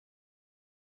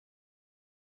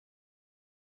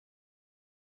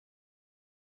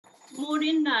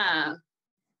Morena,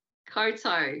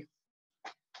 koutou.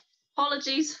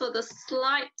 Apologies for the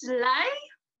slight delay.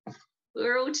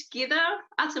 We're all together.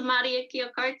 Ata maria kia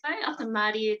koutou, ata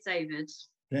maria David.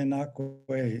 Tēnā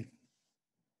koe,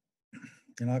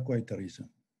 Teresa.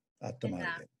 Ata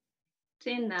maria.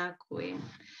 Tēnā koe.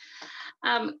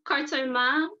 Koutou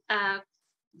mā,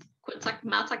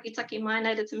 Matike Mai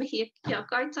Report kia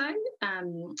koutou.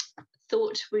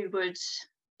 Thought we would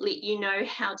let you know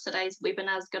how today's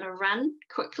webinar is going to run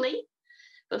quickly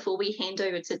before we hand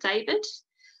over to David.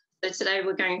 So today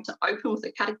we're going to open with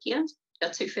a karakia, a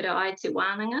tūwhera ai te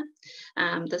wānanga.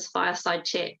 This fireside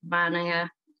chat wānanga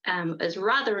is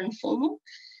rather informal,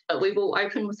 but we will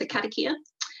open with a karakia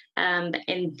and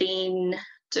then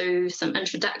do some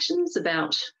introductions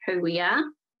about who we are,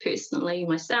 personally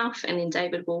myself, and then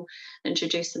David will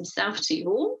introduce himself to you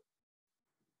all.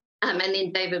 And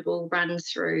then David will run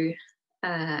through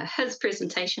his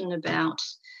presentation about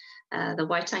the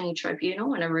Waitangi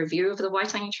Tribunal and a review of the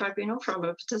Waitangi Tribunal from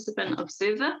a participant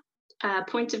observer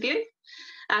point of view.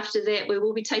 After that, we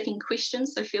will be taking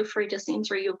questions, so feel free to send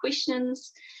through your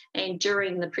questions. And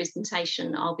during the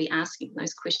presentation, I'll be asking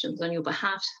those questions on your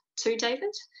behalf to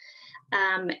David.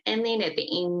 And then at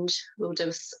the end, we'll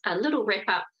do a little wrap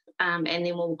up and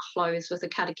then we'll close with a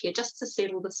karakia just to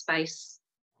settle the space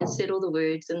and settle the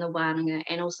words in the wānanga,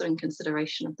 and also in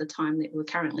consideration of the time that we're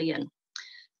currently in.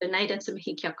 So nei rata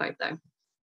mihi kia koutou.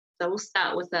 So we'll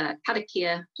start with a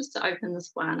karakia just to open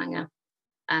this wānanga,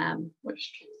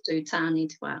 which do tāne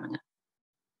te wānanga.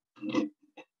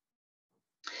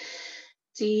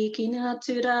 Tīkina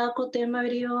tura ko te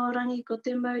mauri o rangi, ko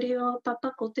te mauri o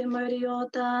papa, ko te mauri o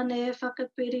tāne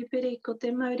whakapiripiri, ko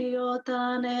te mauri o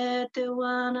tāne te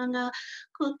wānanga,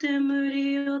 ko te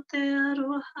muri o te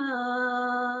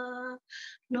aroha.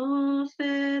 No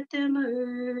whē te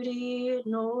mauri,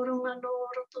 no runga, no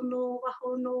roto, no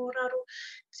waho, no raro,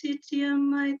 titia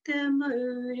mai te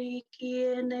mauri ki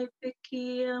e nei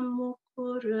piki a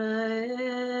mokorai.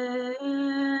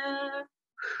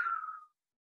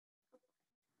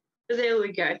 There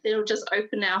we go. That'll just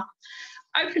open our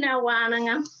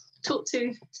wānanga, talk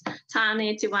to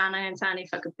tāne te wānanga and tāne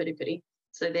whakapiripiri,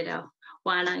 so that our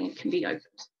wānanga can be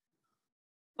opened.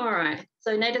 All right.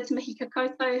 So nei rata mihi kia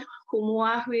koutou, ko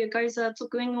Moahui Goza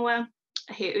tōku ingoa,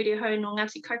 he urehau no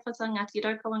Ngāti Kaupapa, Ngāti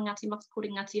Raukawa, Ngāti Makapori,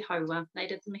 Ngāti Haua. Nei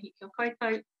rata mihi kia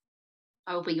koutou.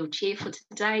 I will be your chair for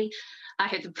today. I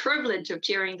have the privilege of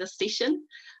chairing this session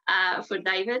for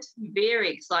David. Very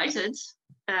excited.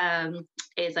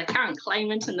 As a current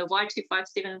claimant in the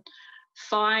Y2575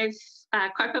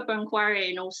 kaupapa inquiry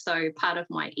and also part of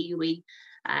my iwi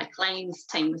claims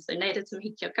team. So nei rata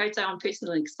mihi kia koutou, I'm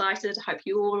personally excited. I hope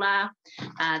you all are.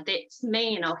 That's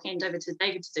me, and I'll hand over to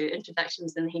David to do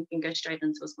introductions and he can go straight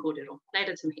into his kōrero. Nei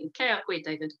rata mihi. Kia koe,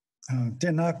 David.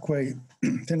 Tēnā koe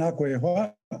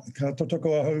hoa, ka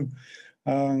totoko ahau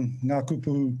ngā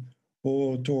kupu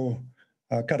o tō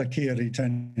karakia ri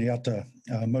tēnei ata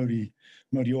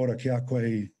Māori ora ki a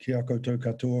koe, ki a koutou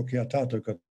katoa, ki a tātou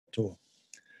katoa.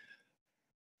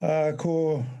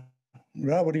 Ko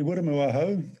Rawari Wiramu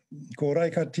ahau, ko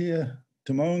Raikatia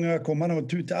te maunga, ko Manawa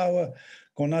Tūtāua,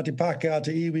 ko Ngāti Pākehā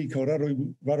te iwi, ko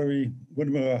Rawari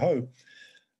Wiramu ahau.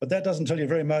 But that doesn't tell you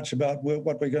very much about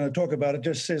what we're going to talk about. It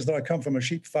just says that I come from a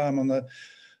sheep farm on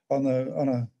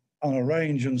a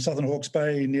range in southern Hawke's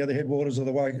Bay near the headwaters of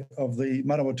the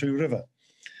Manawatu River.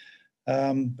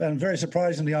 And very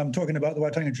surprisingly, I'm talking about the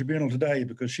Waitangi Tribunal today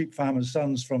because sheep farmers'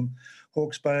 sons from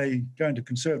Hawke's Bay going to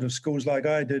conservative schools like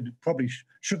I did probably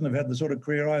shouldn't have had the sort of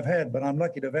career I've had, but I'm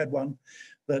lucky to have had one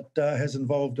that has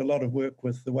involved a lot of work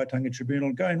with the Waitangi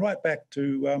Tribunal, going right back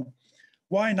to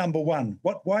Y number one.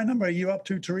 What Y number are you up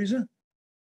to, Teresa?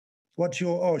 What's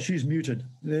your, oh, she's muted.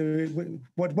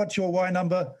 What's your Y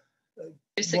number?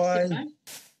 670.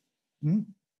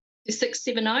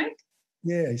 670.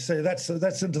 Yeah, so that's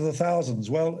into the thousands.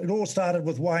 Well, it all started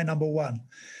with Y number one.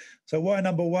 So Y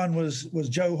number one was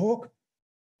Joe Hawke.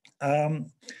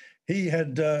 He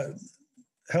had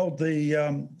held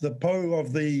the po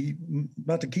of the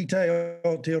Matakite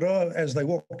Aotearoa as they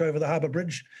walked over the harbour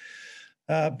bridge.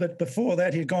 But before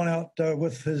that, he'd gone out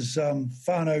with his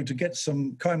whānau to get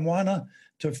some kaimwana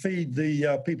to feed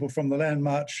the people from the Land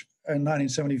March in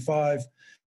 1975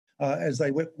 as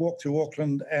they walked through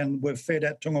Auckland and were fed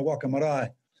at Tunga Waka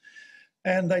Marae.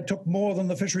 And they took more than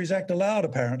the Fisheries Act allowed,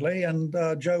 apparently, and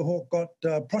Joe Hawke got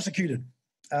prosecuted.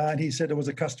 And he said it was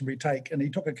a customary take, and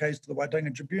he took a case to the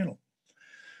Waitangi Tribunal.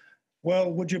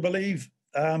 Well, would you believe,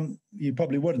 you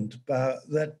probably wouldn't,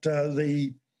 that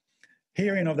the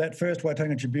hearing of that first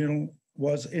Waitangi Tribunal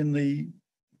was in the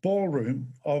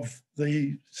ballroom of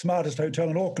the smartest hotel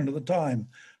in Auckland at the time,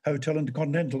 Hotel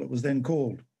Intercontinental, it was then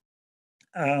called.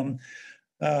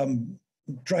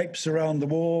 Drapes around the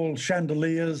wall,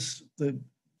 chandeliers. The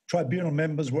tribunal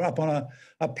members were up on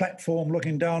a platform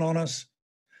looking down on us.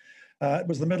 It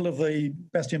was the middle of the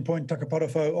Bastion Point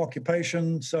Takaparofo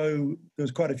occupation, so there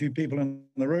was quite a few people in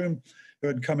the room who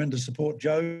had come in to support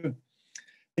Joe.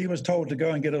 He was told to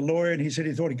go and get a lawyer, and he said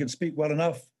he thought he could speak well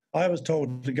enough. I was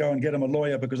told to go and get him a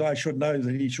lawyer because I should know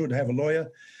that he should have a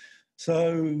lawyer.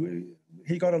 So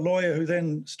he got a lawyer who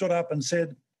then stood up and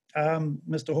said,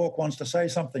 Mr. Hawke wants to say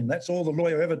something. That's all the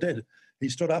lawyer ever did. He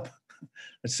stood up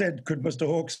and said, could Mr.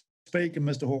 Hawke speak? And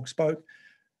Mr. Hawke spoke.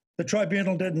 The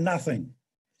tribunal did nothing.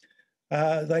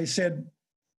 They said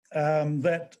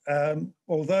that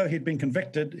although he'd been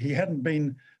convicted, he hadn't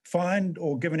been fined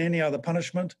or given any other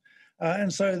punishment.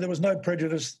 And so there was no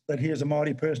prejudice that he as a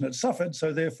Māori person had suffered.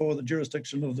 So therefore the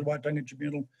jurisdiction of the Waitangi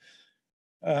Tribunal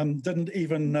didn't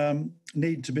even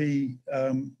need to be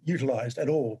utilised at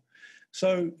all.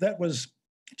 So that was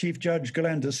Chief Judge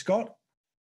Gander Scott.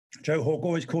 Joe Hawke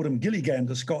always called him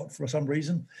Gilligander Scott for some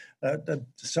reason. That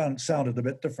sounded a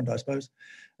bit different, I suppose.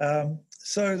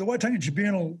 So the Waitangi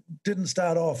Tribunal didn't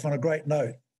start off on a great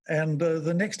note, and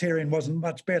the next hearing wasn't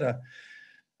much better.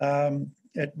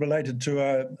 It related to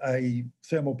a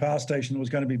thermal power station that was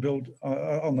going to be built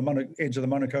on the edge of the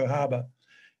Manukau Harbour,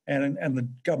 and the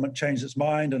government changed its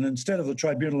mind, and instead of the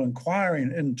tribunal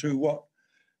inquiring into what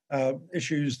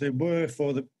issues there were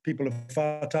for the people of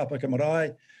Whātāpaka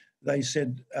Marae, they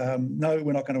said, no,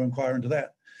 we're not going to inquire into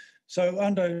that. So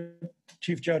under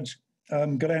Chief Judge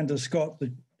Gander Scott,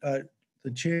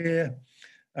 the chair,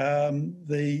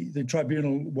 the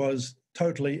tribunal was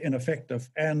totally ineffective,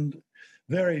 and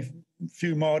very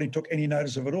few Māori took any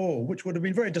notice of it all, which would have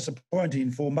been very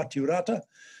disappointing for Matiu Rata,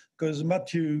 because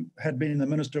Matiu had been the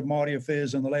Minister of Māori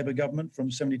Affairs in the Labour government from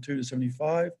 72 to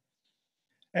 75,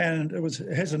 and it was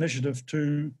his initiative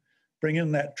to bring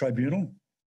in that tribunal.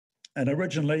 And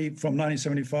originally, from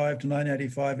 1975 to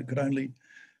 1985, it could only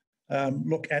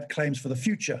look at claims for the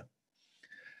future.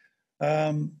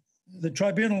 The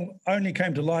tribunal only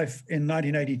came to life in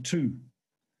 1982.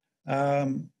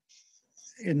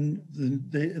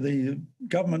 The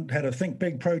government had a Think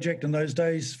Big project in those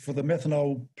days for the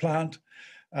methanol plant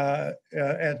at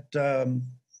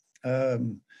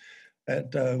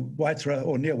Waitara,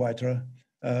 or near Waitara,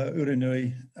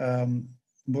 Urinui,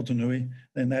 Motunui,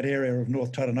 in that area of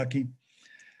North Taranaki.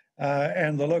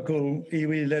 And the local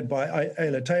iwi, led by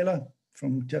Ayla Taylor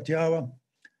from Te Atiawa,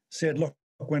 said, look,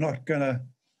 we're not going to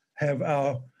have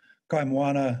our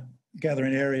kaimoana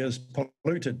gathering areas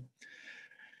polluted.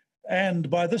 And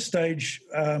by this stage,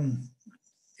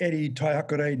 Eddie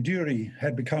Taihakere Dury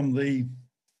had become the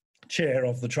chair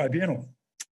of the tribunal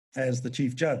as the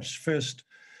chief judge, first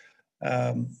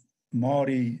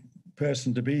Māori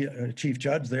person to be a chief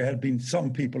judge. There had been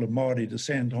some people of Māori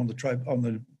descent on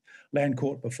the land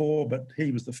court before, but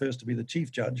he was the first to be the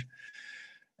chief judge.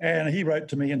 And he wrote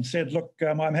to me and said, look,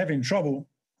 I'm having trouble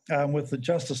with the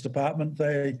Justice Department.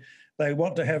 They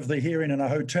want to have the hearing in a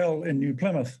hotel in New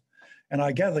Plymouth. And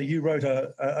I gather you wrote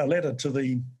a letter to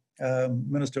the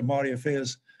Minister of Māori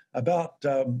Affairs about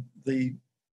the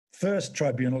first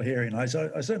tribunal hearing. I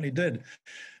certainly did.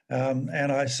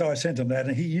 So I sent him that,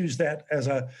 and he used that as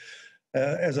a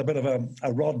bit of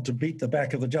a rod to beat the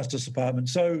back of the Justice Department.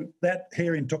 So that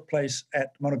hearing took place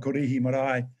at Manukurihi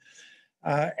Marae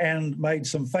and made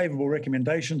some favourable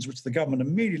recommendations, which the government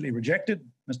immediately rejected.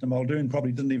 Mr. Muldoon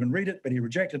probably didn't even read it, but he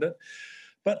rejected it.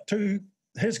 But to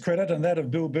his credit and that of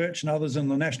Bill Birch and others in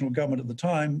the national government at the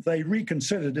time, they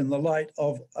reconsidered in the light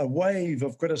of a wave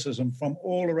of criticism from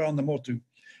all around the motu,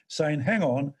 saying, hang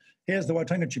on, here's the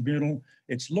Waitangi Tribunal,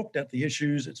 it's looked at the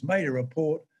issues, it's made a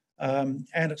report, and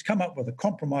it's come up with a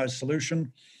compromise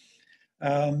solution.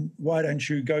 Why don't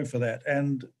you go for that?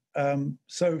 And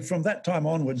so from that time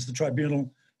onwards, the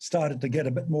tribunal started to get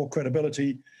a bit more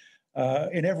credibility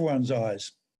in everyone's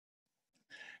eyes.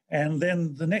 And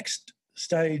then the next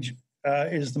stage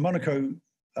is the Manukau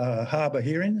Harbour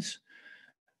hearings,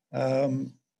 or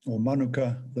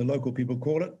Manuka, the local people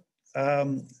call it.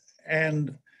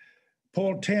 And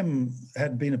Paul Tem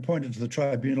had been appointed to the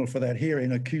tribunal for that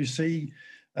hearing, a QC,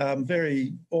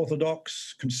 very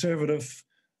orthodox, conservative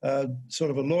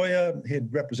sort of a lawyer. He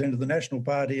had represented the National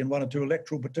Party in 1 or 2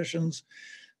 electoral petitions,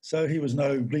 so he was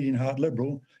no bleeding heart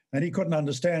liberal, and he couldn't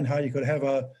understand how you could have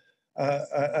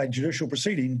a judicial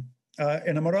proceeding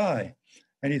in a marae.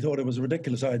 And he thought it was a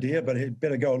ridiculous idea, but he'd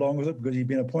better go along with it because he'd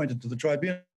been appointed to the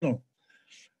tribunal.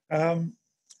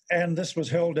 And this was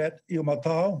held at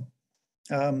Iomatao,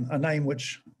 a name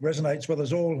which resonates with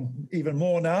us all even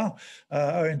more now,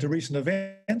 owing to recent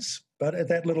events. But at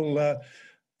that little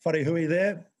wharehui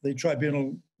there. The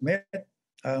tribunal met.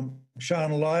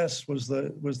 Sian Elias was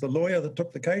the lawyer that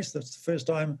took the case. That's the first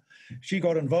time she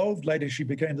got involved. Later, she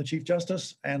became the Chief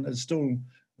Justice and is still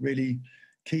really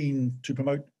keen to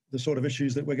promote the sort of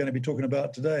issues that we're going to be talking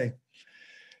about today.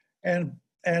 And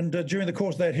during the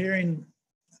course of that hearing,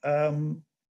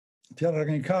 Te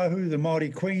Arangi Kahu, the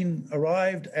Māori Queen,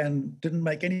 arrived and didn't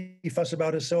make any fuss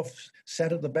about herself,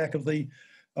 sat at the back of the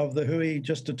hui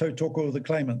just to tautoko the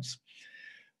claimants.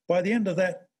 By the end of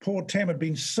that, poor Tam had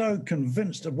been so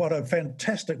convinced of what a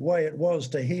fantastic way it was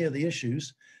to hear the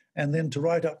issues and then to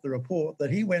write up the report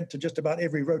that he went to just about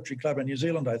every Rotary Club in New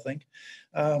Zealand, I think,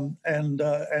 and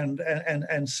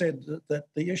said that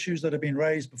the issues that have been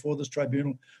raised before this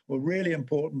tribunal were really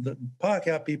important, that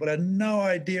Pākehā people had no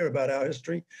idea about our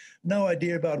history, no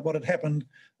idea about what had happened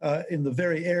in the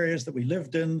very areas that we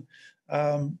lived in,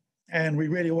 and we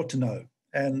really ought to know.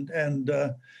 And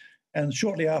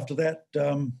shortly after that,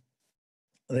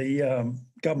 the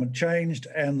government changed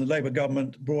and the Labour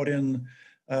government brought in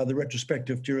the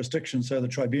retrospective jurisdiction, so the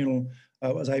tribunal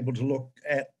was able to look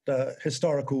at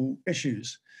historical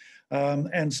issues.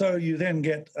 And so you then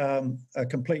get a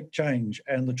complete change,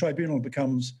 and the tribunal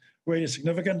becomes really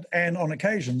significant and on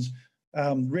occasions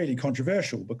really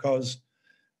controversial, because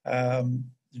the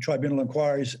tribunal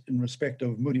inquiries in respect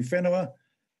of Muri Whenua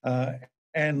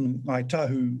and Ngāi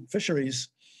Tahu fisheries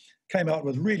came out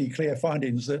with really clear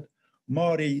findings that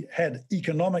Māori had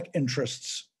economic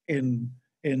interests in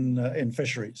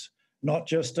fisheries, not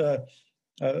just going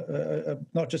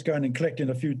and collecting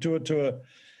a few tuatua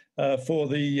for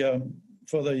the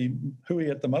hui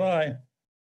at the marae,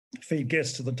 feed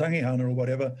guests to the tangihana or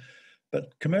whatever,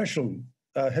 but commercial,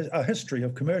 a history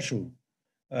of commercial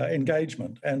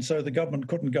engagement. And so the government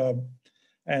couldn't go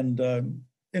and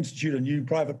institute a new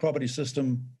private property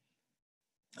system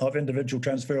of individual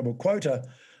transferable quota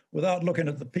without looking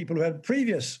at the people who had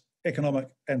previous economic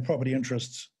and property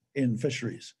interests in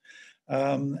fisheries.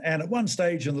 And at one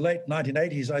stage in the late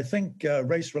 1980s, I think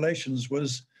race relations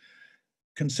was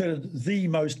considered the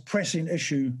most pressing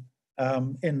issue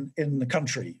in the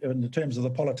country, in terms of the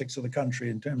politics of the country,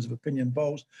 in terms of opinion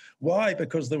polls. Why?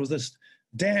 Because there was this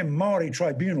damn Māori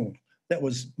tribunal that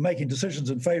was making decisions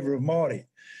in favour of Māori.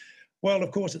 Well,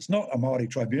 of course, it's not a Māori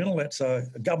tribunal. It's a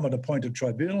government-appointed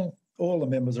tribunal. All the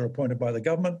members are appointed by the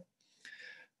government.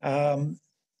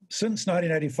 Since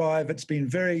 1985, it's been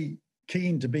very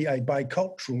keen to be a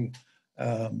bicultural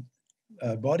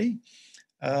body,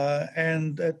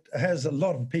 and it has a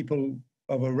lot of people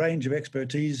of a range of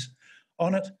expertise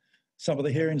on it. Some of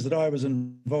the hearings that I was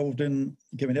involved in,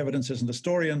 giving evidence as an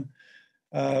historian,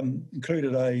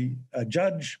 included a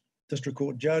judge, district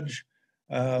court judge,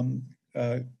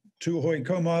 Tuahoi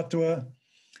Kaumātua,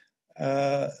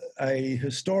 a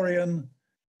historian,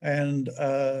 and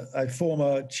a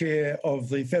former chair of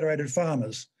the Federated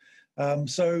Farmers.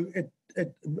 So it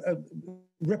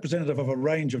representative of a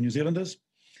range of New Zealanders.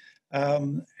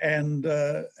 And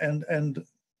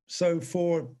so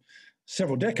for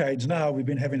several decades now, we've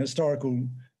been having historical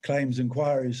claims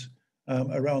inquiries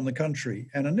around the country.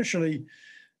 And initially,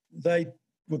 they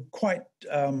were quite,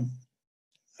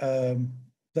 they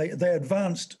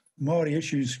advanced Māori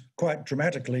issues quite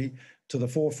dramatically to the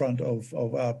forefront of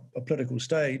our political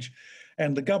stage.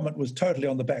 And the government was totally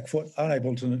on the back foot,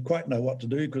 unable to quite know what to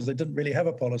do because they didn't really have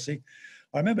a policy.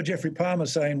 I remember Geoffrey Palmer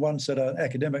saying once at an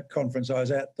academic conference I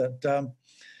was at that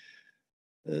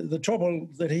the trouble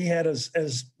that he had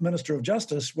as Minister of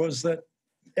Justice was that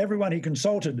everyone he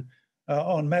consulted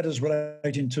on matters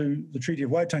relating to the Treaty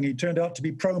of Waitangi turned out to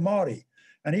be pro-Māori,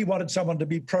 and he wanted someone to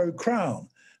be pro-Crown.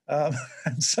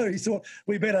 And so he thought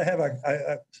we better have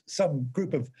some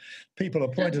group of people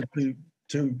appointed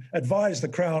to advise the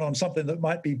Crown on something that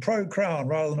might be pro-Crown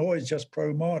rather than always just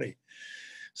pro-Māori.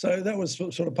 So that was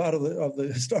sort of part of the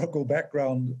historical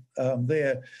background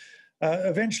there.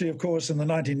 Eventually, of course, in the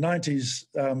 1990s,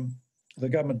 the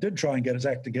government did try and get its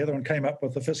act together and came up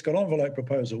with the fiscal envelope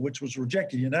proposal, which was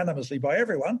rejected unanimously by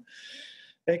everyone,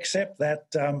 except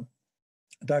that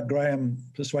Doug Graham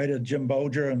persuaded Jim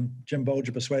Bolger, and Jim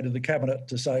Bolger persuaded the cabinet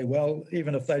to say, well,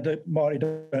 even if Māori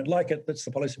don't like it, that's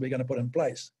the policy we're going to put in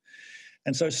place.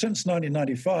 And so since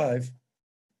 1995,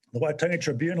 the Waitangi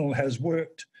Tribunal has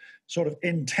worked sort of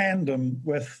in tandem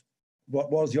with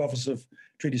what was the Office of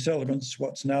Treaty Settlements,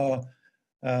 what's now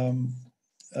Te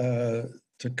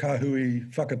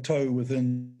Kahui Whakatau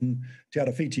within Te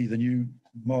Arawhiti, the new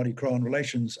Māori Crown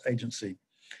Relations Agency.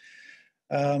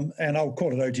 And I'll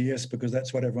call it OTS because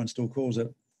that's what everyone still calls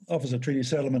it, Office of Treaty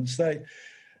Settlements.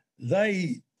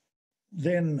 They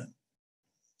then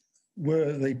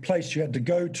were the place you had to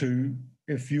go to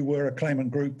if you were a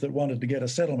claimant group that wanted to get a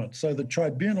settlement. So the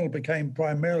tribunal became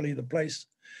primarily the place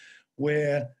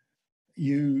where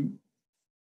you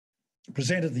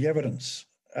presented the evidence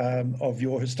of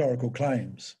your historical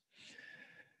claims.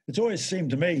 It's always seemed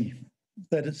to me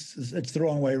that it's the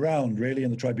wrong way around, really,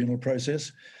 in the tribunal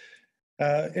process.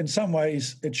 In some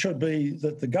ways, it should be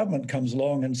that the government comes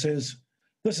along and says,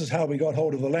 this is how we got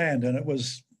hold of the land, and it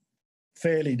was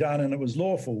fairly done and it was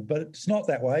lawful, but it's not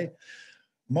that way.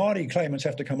 Māori claimants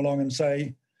have to come along and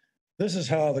say, this is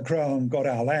how the Crown got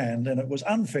our land, and it was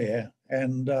unfair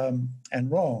and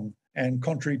wrong, and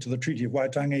contrary to the Treaty of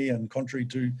Waitangi and contrary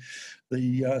to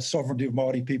the sovereignty of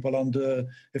Māori people under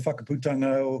Te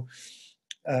Whakaputanga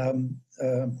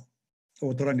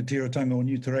or Te rangatiratanga or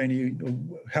New Terrain,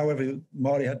 or however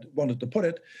Māori had wanted to put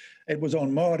it. It was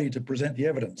on Māori to present the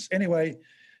evidence. Anyway,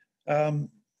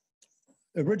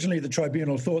 originally the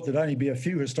tribunal thought there'd only be a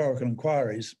few historical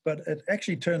inquiries, but it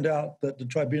actually turned out that the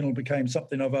tribunal became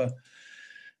something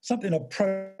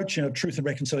approaching a Truth and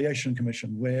Reconciliation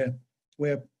Commission, where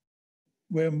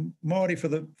Māori for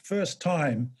the first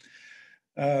time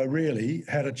really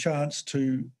had a chance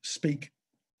to speak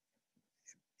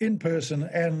in person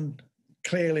and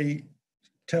clearly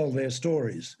tell their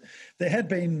stories. There had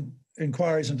been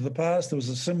inquiries into the past. There was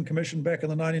a Sim Commission back in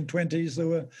the 1920s. There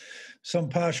were some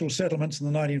partial settlements in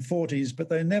the 1940s, but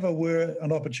they never were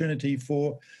an opportunity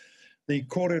for the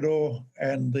kōrero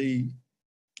and the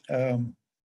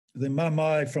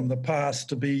mamai from the past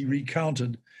to be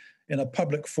recounted in a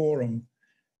public forum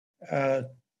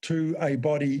to a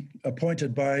body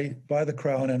appointed by the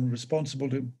Crown and responsible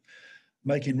to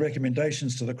making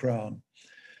recommendations to the Crown.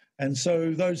 And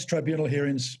so those tribunal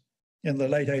hearings in the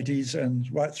late 80s and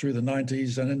right through the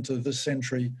 90s and into this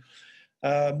century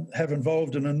have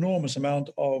involved an enormous amount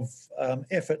of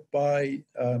effort by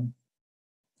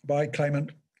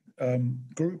claimant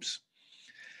groups.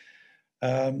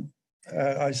 I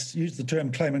use the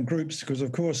term claimant groups because,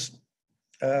 of course,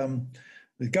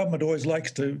 the government always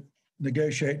likes to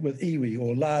negotiate with iwi,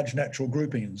 or large natural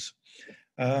groupings.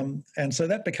 And so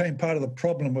that became part of the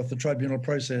problem with the tribunal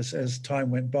process as time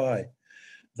went by,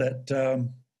 that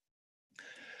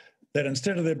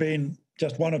instead of there being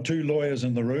just one or two lawyers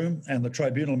in the room and the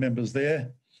tribunal members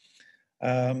there,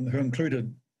 who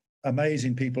included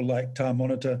amazing people like Tā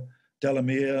Monita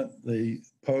Delamere, the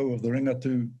Po of the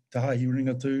Ringatu, Tahahi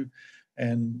Ringatu,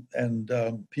 and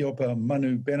Piopa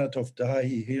Manu Bennett of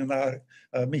Tahahi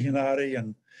Mihinari,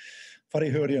 and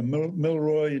Wharehuria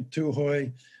Milroy,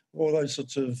 Tuhoi, all those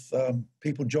sorts of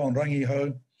people, John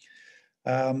Rangiho,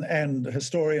 and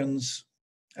historians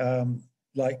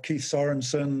like Keith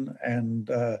Sorensen and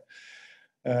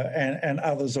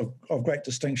others of great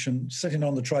distinction sitting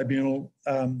on the tribunal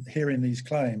hearing these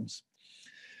claims.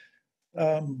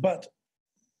 But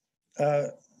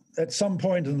at some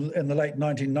point in the late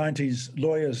 1990s,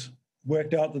 lawyers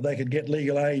worked out that they could get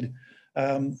legal aid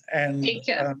and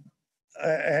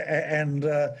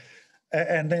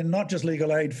then not just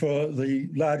legal aid for the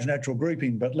large natural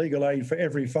grouping, but legal aid for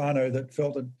every whānau that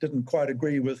felt it didn't quite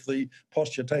agree with the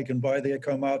posture taken by their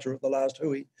kaumata at the last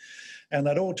hui. And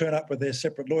they'd all turn up with their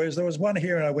separate lawyers. There was one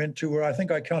hearing I went to where I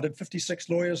think I counted 56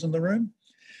 lawyers in the room.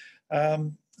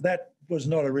 That was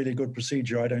not a really good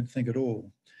procedure, I don't think, at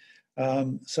all.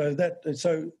 So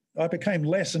I became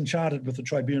less enchanted with the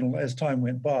tribunal as time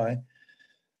went by.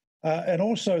 And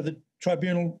also the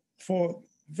tribunal, for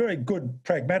very good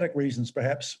pragmatic reasons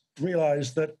perhaps,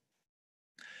 realised that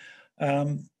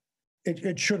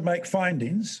it should make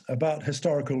findings about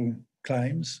historical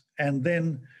claims, and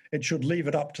then it should leave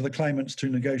it up to the claimants to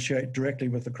negotiate directly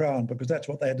with the Crown, because that's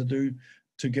what they had to do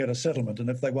to get a settlement. And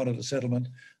if they wanted a settlement,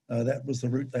 that was the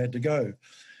route they had to go.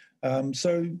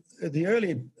 So the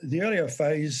earlier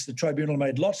phase, the tribunal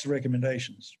made lots of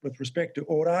recommendations. With respect to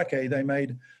Ōrākei, they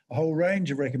made a whole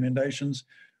range of recommendations,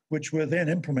 which were then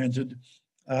implemented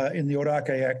in the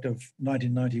Ōrākei Act of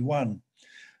 1991.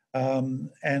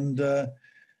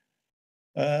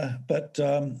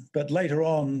 But later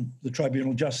on, the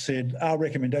tribunal just said, our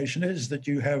recommendation is that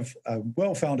you have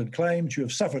well-founded claims, you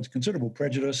have suffered considerable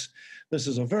prejudice, this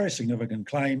is a very significant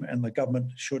claim, and the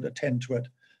government should attend to it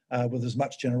with as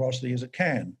much generosity as it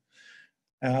can.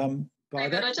 David,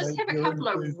 I just have a couple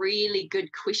of really good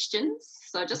questions,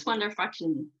 so I just wonder if I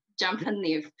can jump in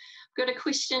there. I've got a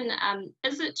question.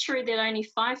 Is it true that only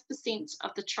 5%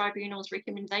 of the tribunal's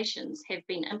recommendations have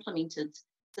been implemented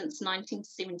since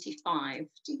 1975?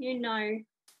 Do you know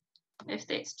if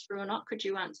that's true or not? Could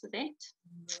you answer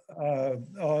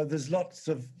that? There's lots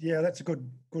of, that's a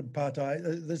good part.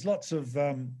 There's lots of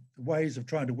ways of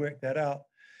trying to work that out.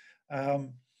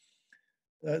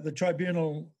 The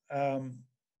tribunal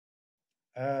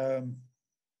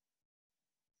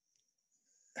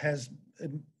has,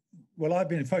 well, I've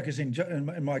been focusing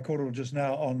in my kōrero just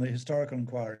now on the historical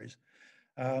inquiries.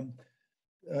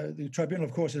 The tribunal,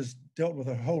 of course, has dealt with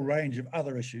a whole range of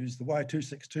other issues. The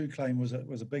Y262 claim was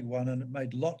a big one, and it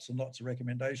made lots and lots of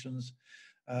recommendations.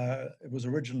 It was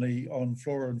originally on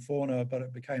flora and fauna, but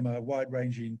it became a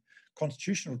wide-ranging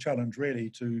constitutional challenge, really,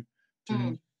 to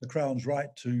the Crown's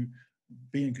right to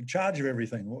be in charge of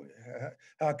everything.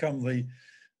 How come the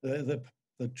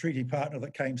treaty partner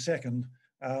that came second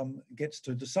gets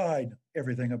to decide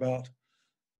everything about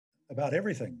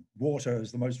everything? Water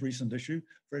is the most recent issue,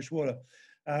 fresh water.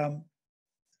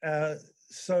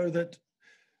 So that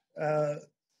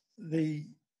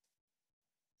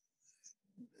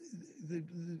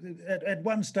at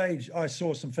one stage I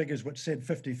saw some figures which said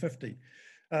 50-50,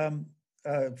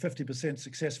 50%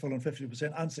 successful and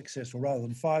 50% unsuccessful rather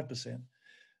than 5%. It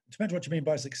depends what you mean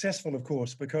by successful, of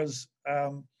course, because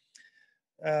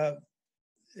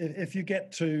if you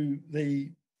get to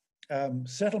the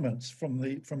settlements from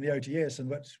the OTS and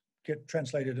which get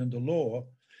translated into law,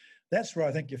 that's where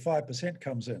I think your 5%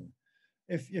 comes in.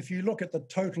 If you look at the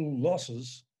total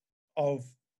losses of,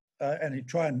 and you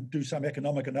try and do some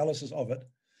economic analysis of it,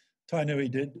 Tainui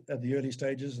did at the early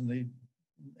stages in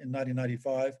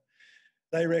 1995,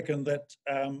 they reckon that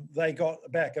they got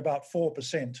back about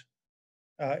 4%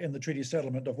 in the treaty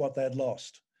settlement of what they'd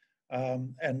lost.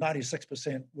 And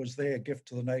 96% was their gift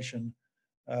to the nation,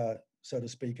 so to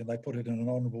speak, and they put it in an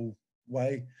honourable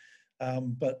way.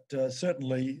 But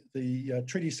certainly the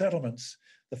treaty settlements,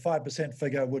 the 5%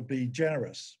 figure would be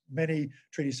generous. Many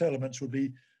treaty settlements would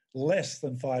be less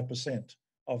than 5%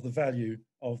 of the value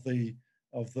of the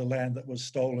land that was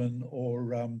stolen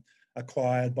or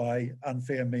acquired by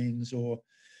unfair means, or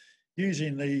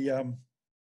using the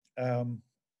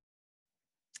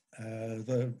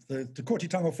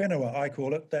kōtitanga whenua, I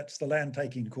call it. That's the land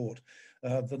taking court,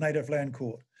 the native land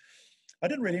court. I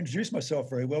didn't really introduce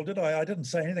myself very well, did I? I didn't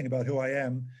say anything about who I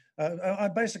am.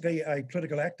 I'm basically a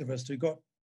political activist who got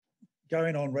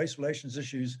going on race relations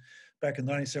issues back in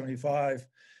 1975,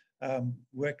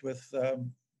 worked with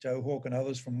Joe Hawke and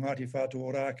others from Ngāti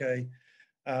Whātua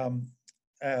Ōrākei,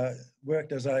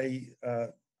 worked as a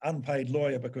unpaid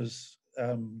lawyer because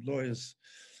lawyers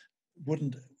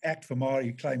wouldn't act for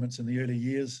Māori claimants in the early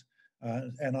years.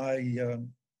 And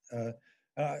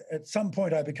at some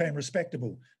point I became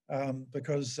respectable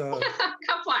because... always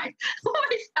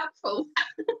helpful.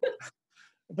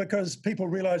 Because people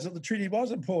realised that the treaty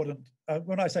was important.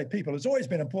 When I say people, it's always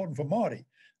been important for Māori.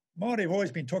 Māori have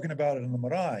always been talking about it in the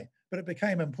marae, but it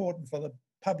became important for the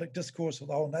public discourse of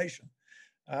the whole nation.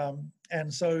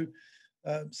 And so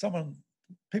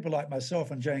people like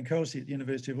myself and Jane Kelsey at the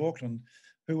University of Auckland,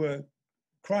 who were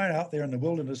crying out there in the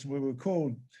wilderness, we were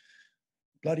called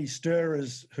bloody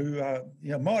stirrers who are,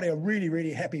 Māori are really,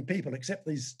 really happy people, except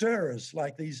these stirrers,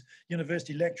 like these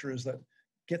university lecturers that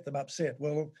get them upset.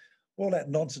 Well, all that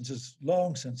nonsense is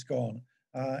long since gone.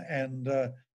 And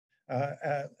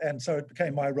so it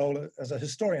became my role as a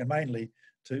historian mainly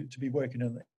to be working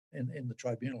in the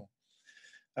tribunal.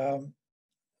 On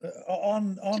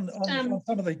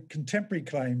some of the contemporary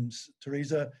claims,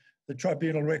 Teresa, the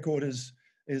tribunal record is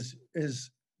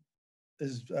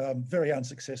very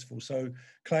unsuccessful. So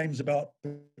claims about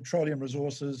petroleum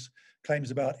resources,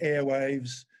 claims about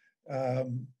airwaves,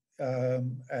 and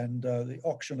the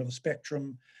auction of the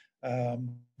spectrum, and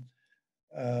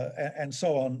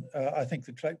so on. I think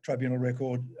the tribunal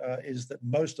record is that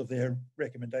most of their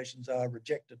recommendations are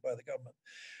rejected by the government.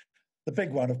 The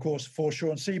big one, of course, foreshore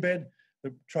and seabed.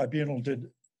 The tribunal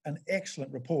did an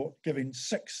excellent report giving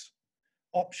 6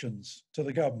 options to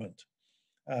the government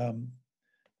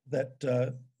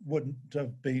that wouldn't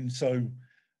have been so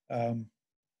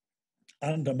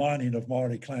undermining of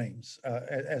Māori claims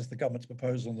as the government's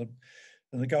proposal.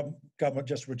 And the government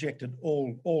just rejected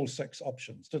all 6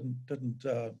 options. Didn't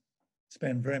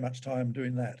spend very much time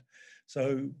doing that.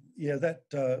 So yeah,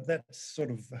 that's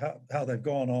sort of how they've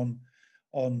gone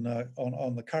on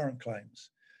the current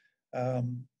claims.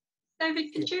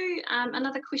 David, could you,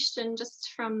 another question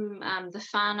just from the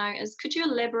whānau is, could you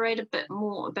elaborate a bit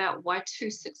more about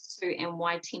Y262 and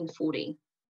Y1040?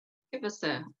 Give us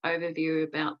an overview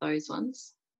about those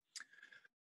ones.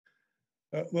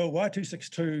 Well,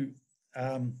 Y262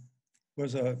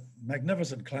 was a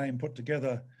magnificent claim put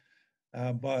together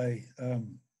by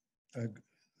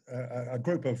a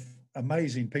group of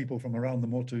amazing people from around the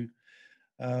motu.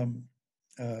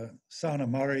 Sana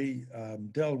Murray,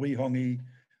 Del Wihongi,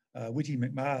 Witi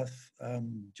McMath,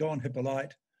 John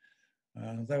Hippolyte.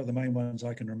 They were the main ones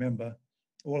I can remember.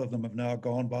 All of them have now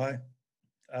gone by.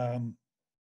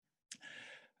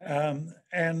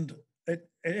 And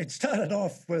it started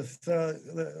off with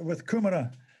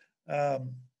Kumara.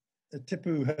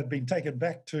 Tipu had been taken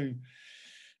back to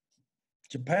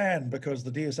Japan because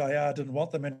the DSIR didn't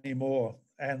want them anymore.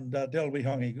 And Del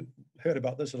Waitangi heard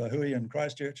about this at a hui in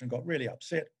Christchurch and got really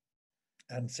upset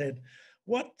and said,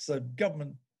 what's the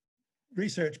government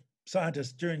research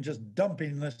scientists doing just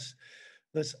dumping this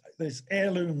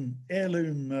heirloom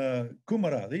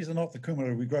kumara? These are not the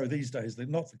kumara we grow these days. They're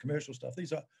not the commercial stuff.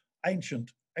 These are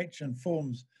ancient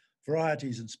forms,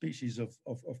 varieties and species of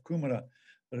kumara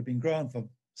that have been grown for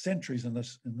centuries in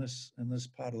this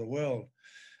part of the world.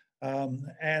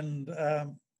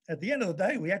 At the end of the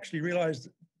day, we actually realised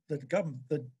that the government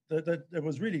that it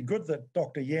was really good that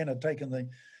Dr. Yen had taken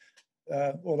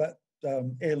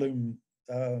heirloom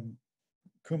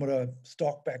kumara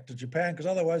stock back to Japan, because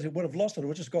otherwise it would have lost it. It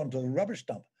would have just gone to the rubbish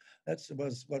dump. That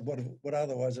was what would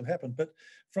otherwise have happened. But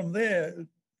from there,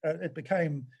 it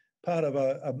became part of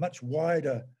a much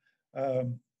wider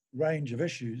range of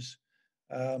issues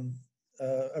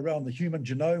around the Human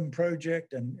Genome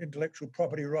Project and intellectual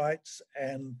property rights,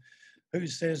 and who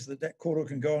says that koro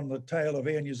can go on the tail of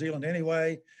Air New Zealand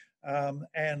anyway,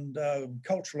 and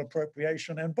cultural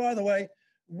appropriation. And by the way,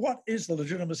 what is the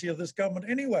legitimacy of this government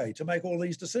anyway to make all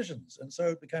these decisions? And so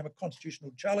it became a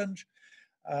constitutional challenge.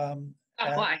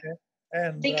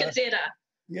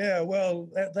 Yeah, well,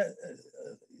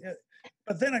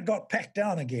 but then it got packed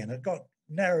down again. It got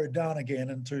narrowed down again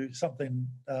into something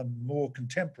more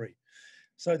contemporary.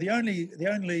 So the only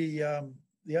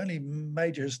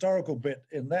major historical bit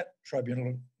in that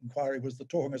tribunal inquiry was the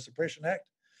Tohunga Suppression Act,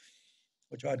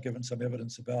 which I'd given some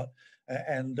evidence about,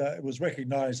 and it was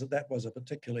recognised that that was a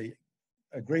particularly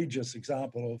egregious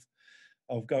example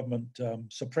of government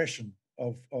suppression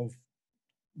of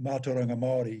Mātauranga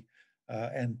Māori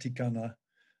and tikanga,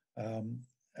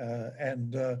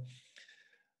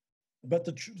 but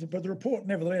the report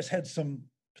nevertheless had some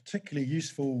particularly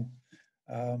useful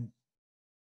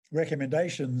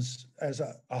recommendations as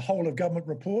a whole of government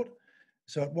report.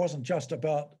 So it wasn't just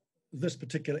about this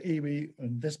particular iwi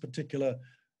and this particular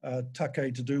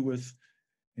take to do with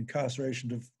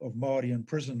incarceration of Māori in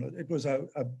prison. It was a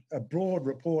broad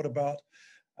report about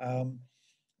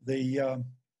the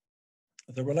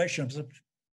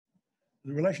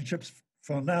relationships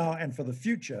for now and for the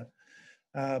future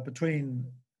between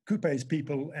Kupe's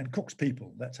people and Cook's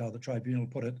people. That's how the tribunal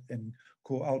put it in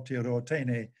Ko Aotearoa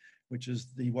Tēnei, which is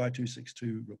the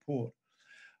Y262 report.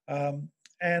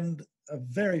 And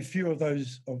very few of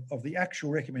those, of the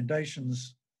actual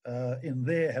recommendations in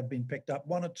there have been picked up.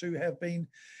 One or two have been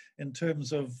in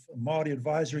terms of Māori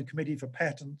Advisory Committee for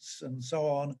Patents and so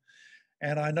on.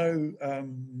 And I know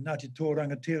Ngāti Tō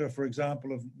Rangatira, for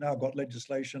example, have now got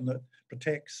legislation that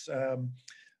protects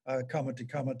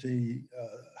kamati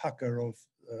haka of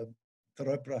Te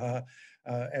Raupraha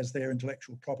as their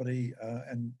intellectual property,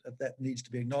 and that needs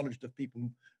to be acknowledged if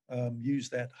people use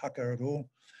that haka at all.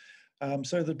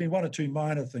 So there've been one or two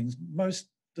minor things. Most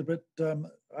of it,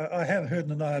 I have heard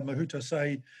Nanaia Mahuta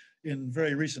say in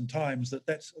very recent times that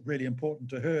that's really important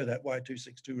to her, that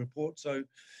Y262 report. So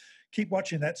keep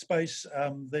watching that space.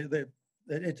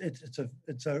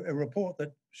 It's a report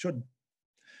that should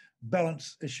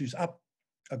balance issues up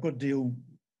a good deal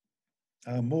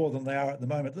more than they are at the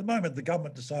moment. At the moment, the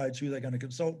government decides who they're going to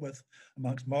consult with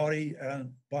amongst Māori,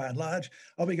 by and large.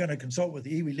 Are we going to consult with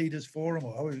the iwi Leaders Forum,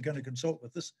 or are we going to consult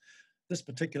with this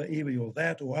particular iwi or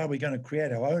that, or are we going to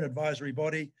create our own advisory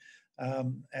body,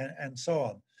 and so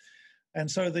on. And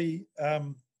so the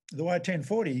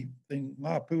Y1040, the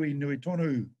Ngā Puhi Nui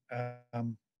Tonu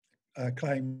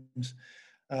claims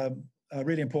are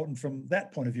really important from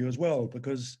that point of view as well,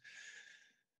 because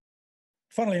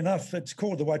funnily enough, it's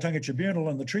called the Waitangi Tribunal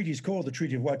and the treaty is called the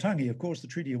Treaty of Waitangi. Of course, the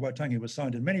Treaty of Waitangi was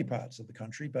signed in many parts of the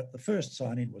country, but the first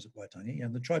signing was at Waitangi,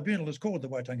 and the tribunal is called the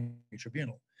Waitangi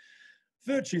Tribunal.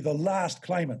 Virtually the last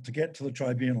claimant to get to the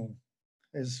tribunal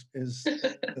is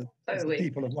the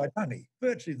people of Waitangi.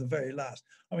 Virtually the very last.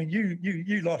 I mean, you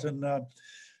lot in down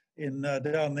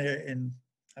there in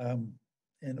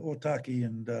Otaki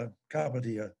and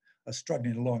Kapiti are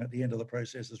struggling along at the end of the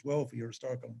process as well for your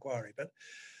historical inquiry. But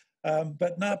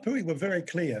Ngā Puhi were very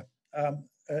clear.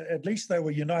 At least they were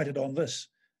united on this,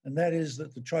 and that is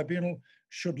that the tribunal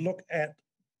should look at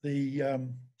the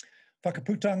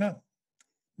Whakaputanga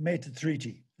me Te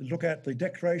Tiriti, look at the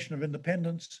Declaration of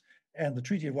Independence and the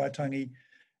Treaty of Waitangi,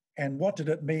 and what did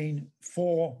it mean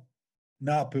for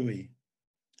Ngā Puhi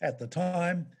at the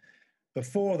time,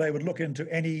 before they would look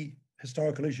into any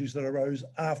historical issues that arose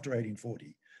after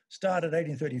 1840. Started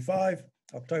 1835,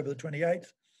 October the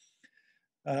 28th.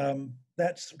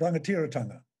 That's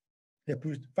rangatiratanga. He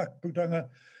Whakaputanga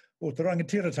or te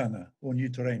rangatiratanga, or New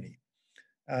Tereni.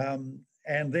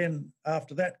 And then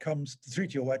after that comes the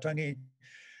Treaty of Waitangi.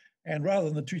 And rather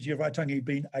than the Treaty of Waitangi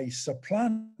being a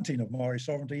supplanting of Māori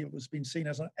sovereignty, it was being seen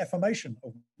as an affirmation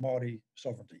of Māori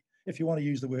sovereignty, if you want to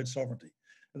use the word sovereignty.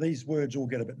 These words all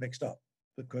get a bit mixed up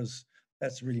because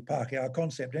that's really Pākehā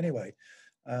concept anyway,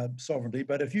 sovereignty.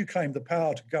 But if you claim the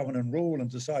power to govern and rule and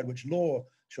decide which law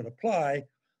should apply,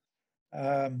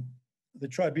 the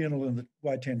tribunal in the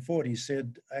Wai1040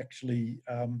 said actually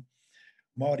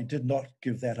Māori did not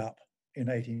give that up in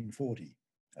 1840.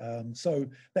 So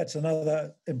that's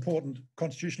another important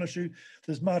constitutional issue.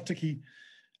 There's Matike,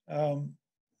 Matike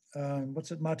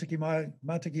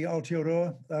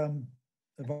Aotearoa,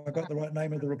 if I got the right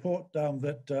name of the report,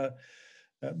 that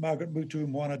Margaret Mutu,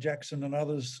 Moana Jackson and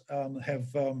others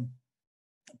have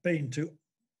been to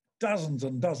dozens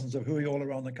and dozens of hui all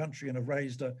around the country and have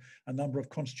raised a number of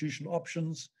constitutional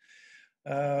options.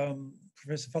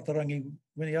 Professor Whatarangi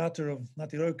Winiata of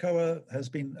Ngāti Raukawa has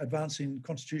been advancing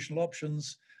constitutional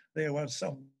options. There's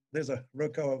a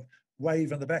Raukawa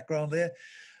wave in the background there.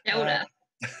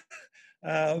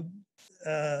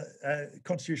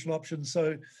 Constitutional options.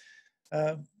 So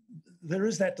there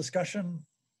is that discussion,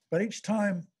 but each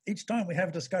time we have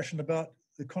a discussion about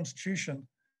the Constitution,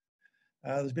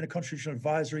 there's been a Constitutional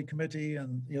Advisory Committee,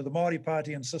 and the Māori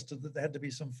Party insisted that there had to be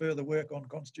some further work on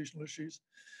constitutional issues.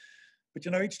 But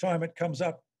each time it comes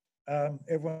up,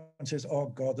 everyone says, "Oh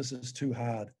God, this is too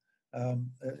hard.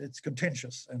 It's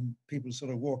contentious," and people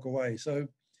sort of walk away. So,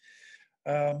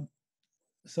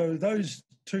 so those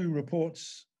two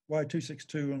reports,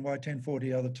 Y262 and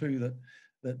Y1040, are the two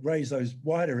that raise those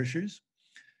wider issues.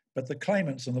 But the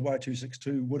claimants in the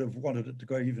Y262 would have wanted it to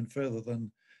go even further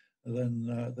than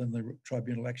the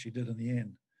tribunal actually did in the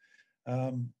end.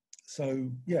 So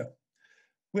yeah.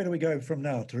 Where do we go from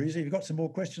now, Teresa? Have you got some more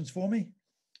questions for me?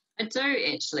 I do,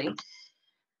 actually.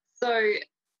 So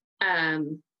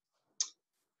I'm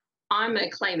a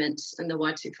claimant in the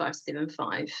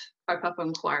Y2575 kaupapa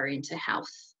inquiry into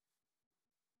health.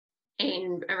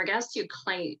 And in regards to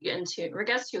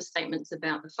your statements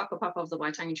about the whakapapa of the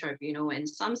Waitangi Tribunal and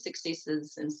some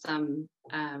successes and some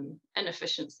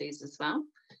inefficiencies as well,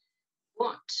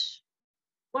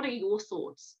 what are your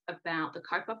thoughts about the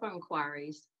kaupapa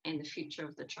inquiries and the future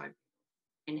of the tribunal,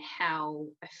 and how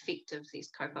effective these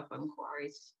kaupapa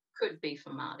inquiries could be for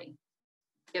Māori,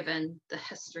 given the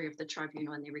history of the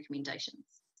tribunal and their recommendations?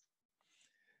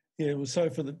 Yeah, well, so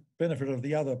for the benefit of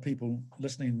the other people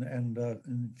listening and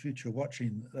in future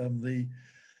watching,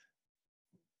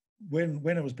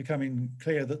 when it was becoming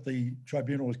clear that the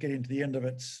tribunal was getting to the end of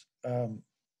its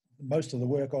most of the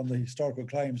work on the historical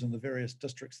claims in the various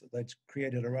districts that they'd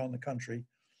created around the country,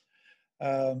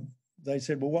 they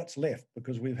said, well, what's left?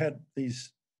 Because we've had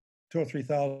these 2,000 or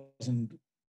 3,000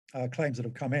 claims that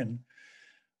have come in,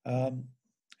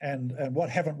 and what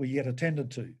haven't we yet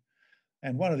attended to?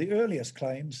 And one of the very earliest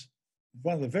claims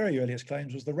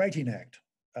was the Rating Act,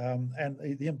 and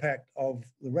the impact of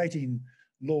the rating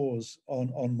laws on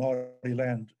Māori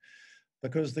land,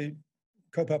 because the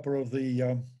kaupapa of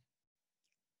the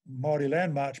Māori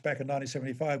Land March back in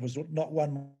 1975 was not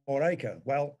one more acre.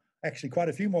 Well, actually quite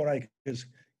a few more acres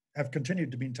have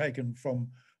continued to be taken from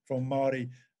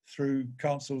Māori through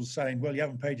councils saying, well, you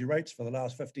haven't paid your rates for the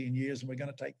last 15 years and we're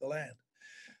going to take the land.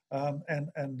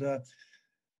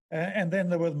 And then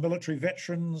there were military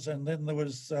veterans, and then there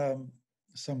was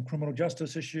some criminal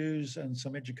justice issues and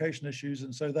some education issues.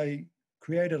 And so they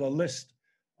created a list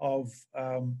of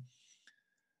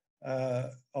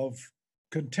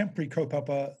contemporary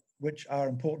kaupapa which are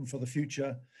important for the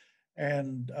future.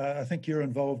 And I think you're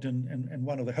involved in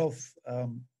one of the health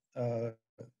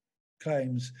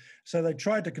claims. So they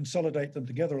tried to consolidate them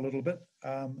together a little bit,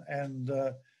 and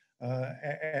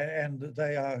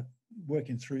they are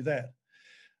working through that.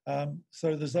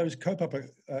 So there's those kaupapa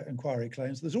inquiry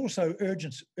claims. There's also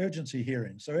urgency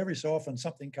hearings. So every so often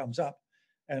something comes up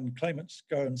and claimants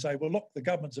go and say, well, look, the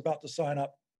government's about to sign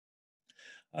up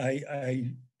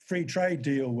a free trade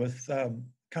deal with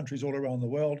countries all around the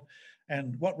world.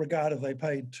 And what regard have they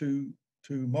paid to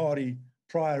Māori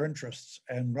prior interests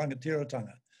and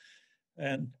rangatiratanga?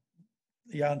 And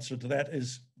the answer to that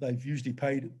is they've usually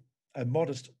paid a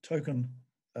modest token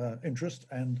interest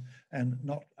and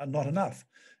not enough.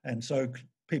 And so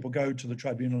people go to the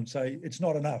tribunal and say, it's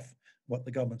not enough what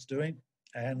the government's doing.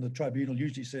 And the tribunal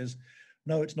usually says,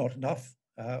 no, it's not enough,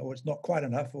 or it's not quite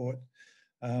enough, or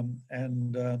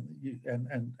and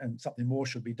something more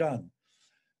should be done.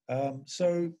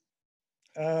 So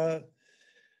I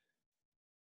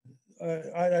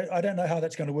don't know how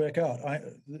that's going to work out.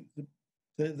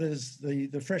 There's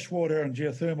the freshwater and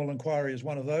geothermal inquiry is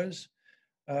one of those.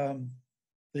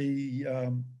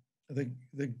 the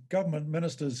government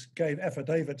ministers gave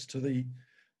affidavits to the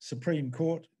Supreme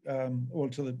Court, or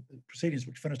to the proceedings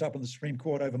which finished up in the Supreme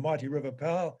Court over Mighty River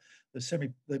Power,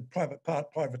 the private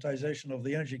part privatisation of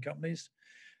the energy companies,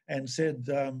 and said,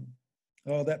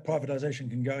 oh, that privatisation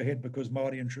can go ahead because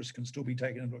Māori interests can still be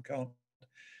taken into account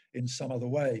in some other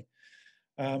way.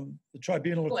 The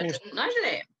tribunal, of course...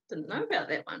 I didn't know about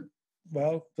that one.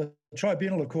 Well, the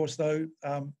tribunal, of course, though,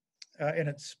 in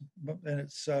its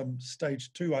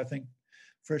stage 2, I think,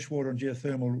 freshwater and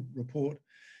geothermal report,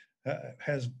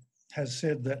 has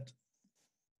said that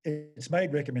it's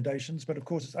made recommendations, but of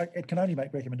course it can only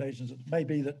make recommendations. It may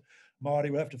be that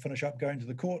Māori will have to finish up going to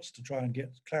the courts to try and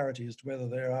get clarity as to whether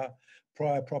there are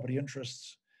prior property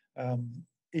interests,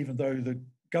 even though the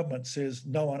government says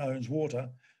no one owns water.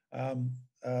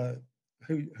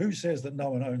 Who says that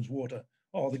no one owns water?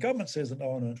 Oh, the government says that no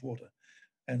one owns water.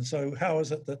 And so how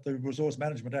is it that the Resource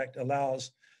Management Act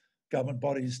allows government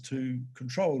bodies to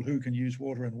control who can use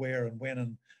water and where and when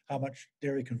and how much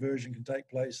dairy conversion can take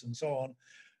place and so on?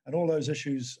 And all those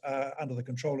issues are under the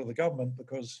control of the government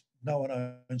because no one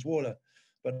owns water.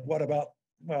 But what about,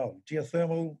 well,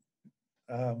 geothermal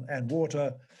and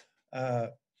water?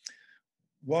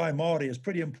 Why Māori is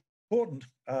pretty important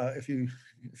if you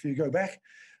go back.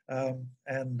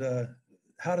 And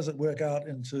how does it work out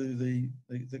into the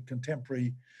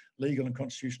contemporary legal and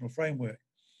constitutional framework?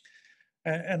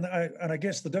 And I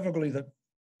guess the difficulty that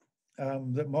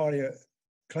Māori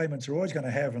claimants are always going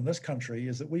to have in this country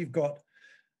is that we've got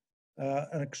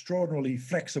an extraordinarily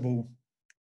flexible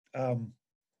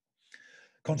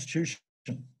constitution.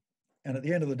 And at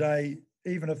the end of the day,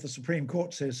 even if the Supreme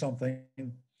Court says something,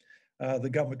 the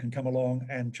government can come along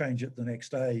and change it the next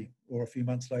day or a few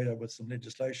months later with some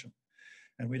legislation.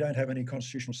 And we don't have any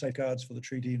constitutional safeguards for the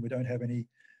treaty, and we don't have any...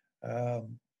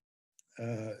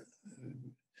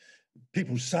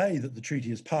 people say that the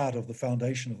treaty is part of the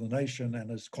foundation of the nation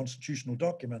and is a constitutional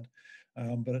document,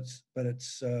 but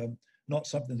it's not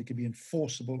something that can be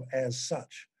enforceable as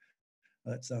such.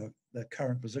 That's the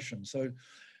current position. So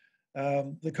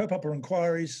the kaupapa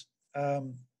inquiries are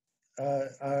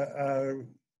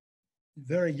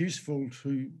very useful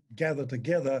to gather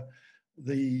together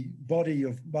the body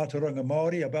of mātauranga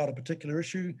Māori about a particular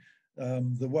issue,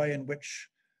 the way in which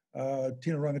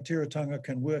tino rangatiratanga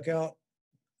can work out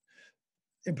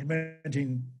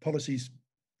implementing policies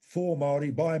for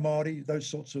Māori, by Māori. Those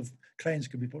sorts of claims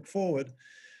can be put forward.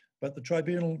 But the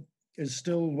tribunal is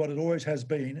still what it always has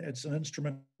been. It's an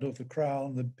instrument of the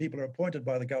Crown. The people are appointed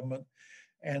by the government,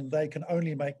 and they can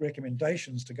only make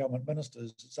recommendations to government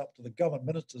ministers. It's up to the government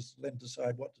ministers to then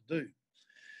decide what to do.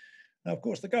 Now, of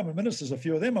course, the government ministers, a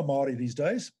few of them are Māori these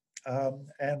days,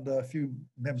 and a few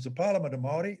members of parliament are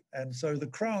Māori, and so the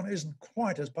Crown isn't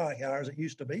quite as Pākehā as it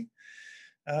used to be,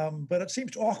 but it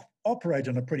seems to operate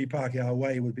in a pretty Pākehā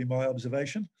way, would be my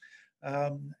observation.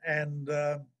 And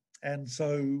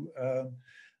so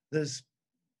there's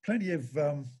plenty of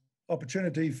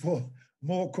opportunity for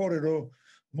more kōrero,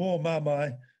 more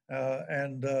mamai,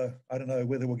 and I don't know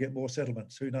whether we'll get more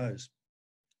settlements, who knows?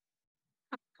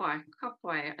 Hāpai.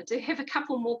 I do have a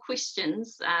couple more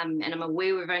questions, and I'm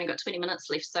aware we've only got 20 minutes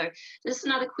left. So just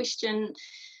another question.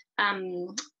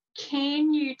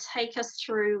 Can you take us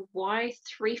through why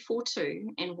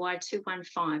 342 and why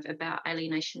 215 about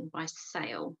alienation by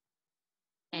sale,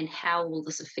 and how will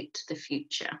this affect the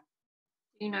future?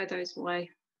 Do you know those why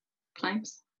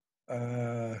claims?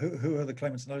 Who are the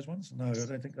claimants in those ones? No, I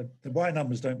don't think the why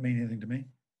numbers don't mean anything to me.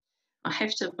 I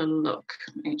have to have a look,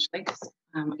 actually, because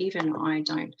even I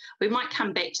don't. We might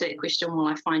come back to that question while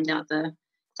I find out the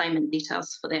claimant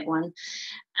details for that one.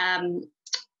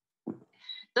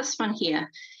 This one here,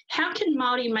 how can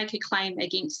Māori make a claim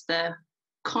against the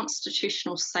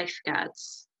constitutional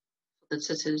safeguards for the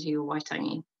Te Tiriti of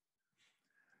Waitangi?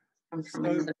 I'm from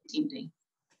another attendee.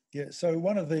 Yeah, so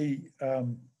one of the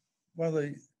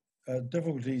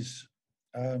difficulties,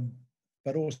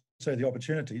 but also the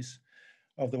opportunities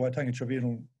of the Waitangi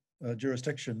Tribunal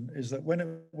jurisdiction is that when it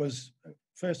was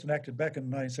first enacted back in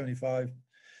 1975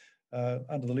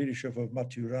 under the leadership of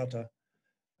Matu Rata,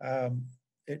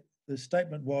 the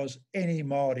statement was any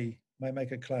Māori may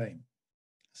make a claim.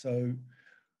 So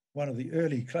one of the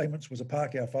early claimants was a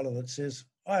Pākehā fellow that says,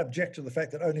 I object to the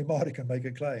fact that only Māori can make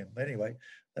a claim. Anyway,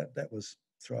 that was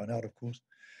thrown out, of course.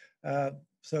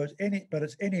 So it's any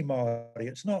Māori.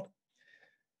 It's not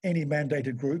any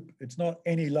mandated group. It's not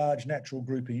any large natural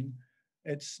grouping.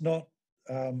 It's not.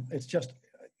 It's just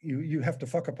you have to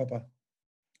whakapapa,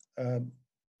 have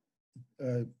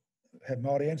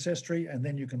Māori ancestry, and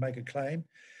then you can make a claim,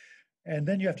 and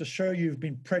then you have to show you've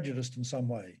been prejudiced in some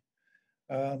way.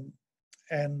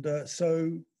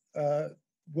 So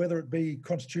whether it be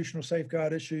constitutional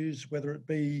safeguard issues, whether it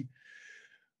be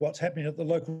what's happening at the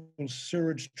local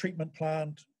sewage treatment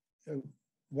plant,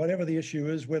 whatever the issue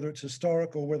is, whether it's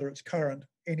historic or whether it's current,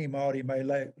 any Māori may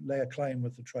lay a claim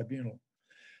with the tribunal.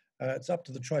 It's up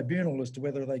to the tribunal as to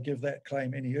whether they give that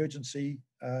claim any urgency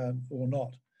or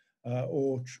not,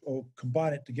 or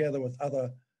combine it together with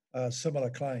other similar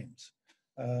claims.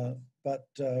 But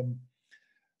the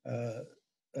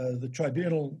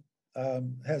tribunal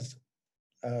has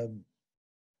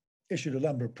issued a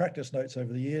number of practice notes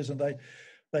over the years, and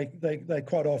they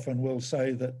quite often will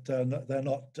say that they're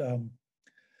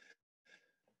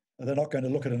not going to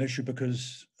look at an issue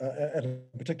because at a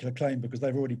particular claim because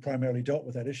they've already primarily dealt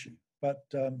with that issue. But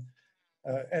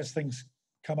as things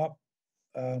come up,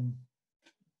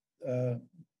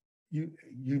 you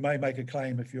may make a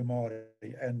claim if you're Māori,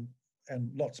 and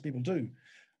lots of people do.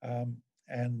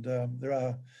 There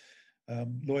are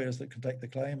lawyers that can take the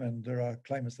claim, and there are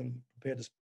claimants that are prepared to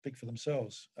speak for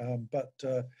themselves. But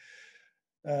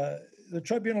the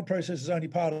tribunal process is only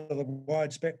part of the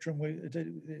wide spectrum.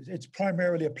 It's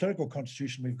primarily a political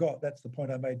constitution we've got. That's the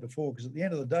point I made before, because at the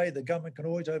end of the day, the government can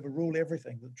always overrule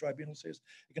everything the tribunal says.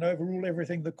 It can overrule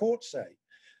everything the courts say.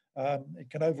 It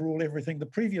can overrule everything the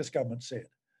previous government said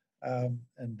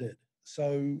and did.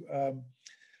 So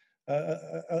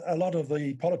a lot of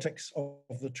the politics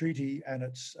of the treaty and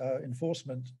its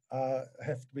enforcement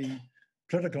have to be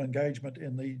political engagement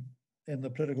in the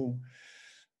political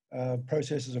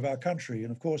processes of our country.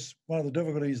 And of course, one of the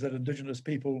difficulties that Indigenous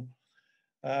people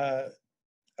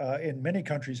in many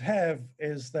countries have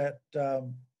is that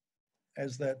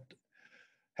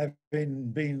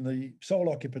having been the sole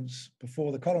occupants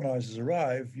before the colonisers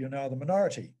arrive, you're now the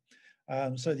minority.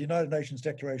 So the United Nations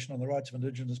Declaration on the Rights of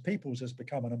Indigenous Peoples has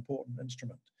become an important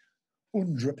instrument.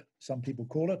 UNDRIP, some people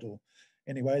call it, or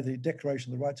anyway, the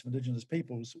Declaration of the Rights of Indigenous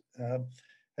Peoples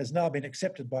has now been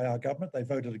accepted by our government. They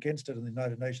voted against it in the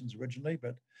United Nations originally,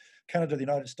 but Canada, the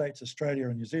United States, Australia,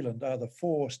 and New Zealand are the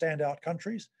four standout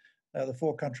countries. They're the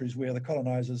four countries where the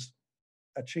colonisers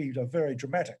achieved a very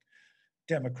dramatic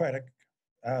democratic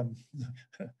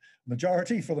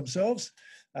majority for themselves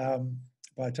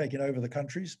by taking over the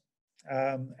countries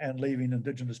and leaving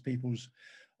Indigenous peoples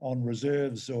on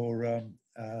reserves or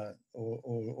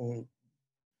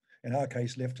in our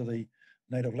case, left to the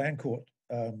Native Land Court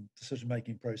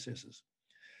decision-making processes.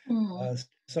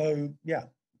 So, yeah.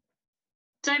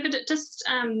 David, just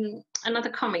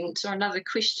another comment or another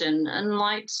question. In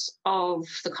light of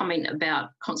the comment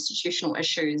about constitutional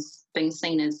issues being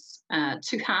seen as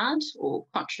too hard or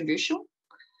controversial,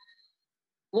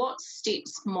 what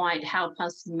steps might help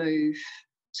us move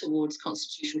towards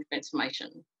constitutional transformation,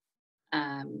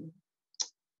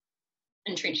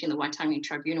 entrenching the Waitangi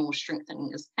Tribunal or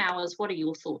strengthening its powers? What are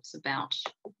your thoughts about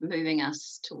moving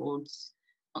us towards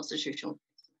constitutional?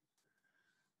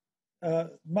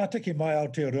 Matike Mai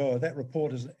Aotearoa, that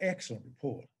report is an excellent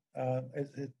report.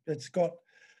 It's got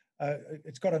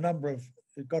a number of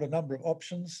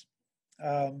options,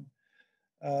 and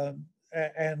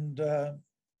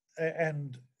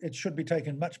it should be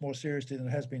taken much more seriously than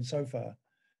it has been so far.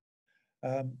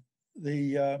 One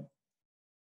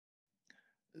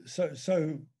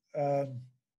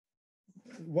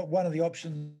of the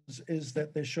options is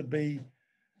that there should be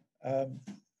an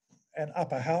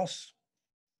upper house.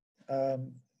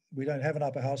 We don't have an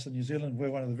upper house in New Zealand.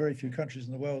 We're one of the very few countries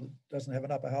in the world that doesn't have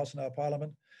an upper house in our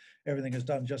parliament. Everything is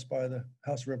done just by the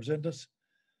House of Representatives.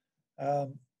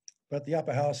 But the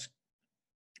upper house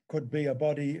could be a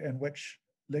body in which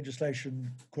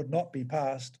legislation could not be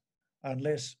passed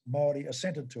unless Māori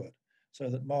assented to it, so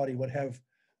that Māori would have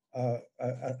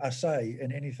a say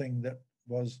in anything that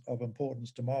was of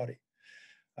importance to Māori.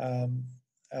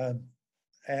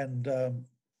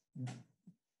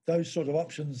 Those sort of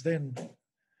options, then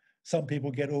some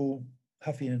people get all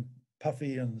huffy and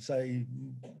puffy and say,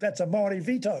 that's a Māori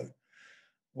veto.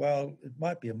 Well, it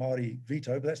might be a Māori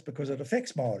veto, but that's because it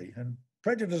affects Māori and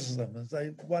prejudices them, and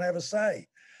they want to have a say,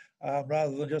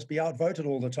 rather than just be outvoted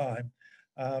all the time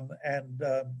and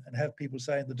have people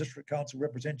saying the district council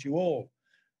represents you all.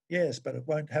 Yes, but it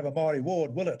won't have a Māori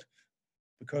ward, will it?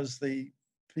 Because the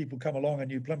people come along in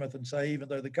New Plymouth and say, even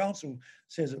though the council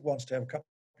says it wants to have a couple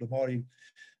of Māori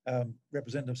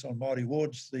representatives on Māori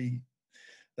wards, they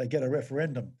get a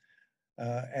referendum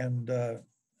and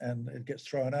it gets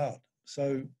thrown out.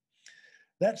 So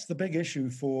that's the big issue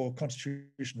for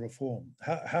constitutional reform.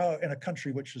 How in a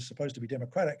country which is supposed to be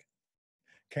democratic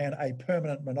can a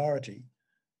permanent minority,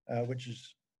 which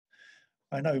is,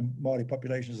 I know Māori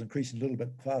population is increasing a little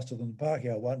bit faster than the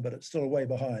Pākehā one, but it's still way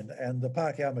behind. And the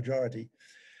Pākehā majority,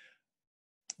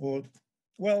 or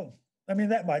Well, I mean,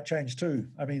 that might change too.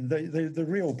 I mean, the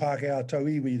real Pākehā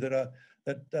tauiwi that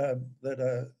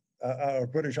are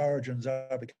of British origins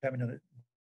are becoming an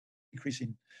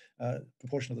increasing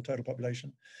proportion of the total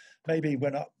population. Maybe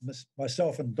when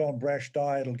myself and Don Brash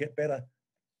die, it'll get better.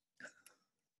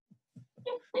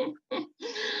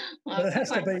 But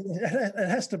it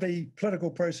has to be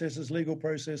political processes, legal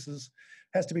processes,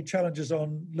 has to be challenges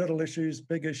on little issues,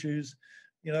 big issues.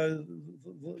 You know,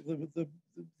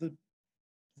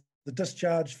 the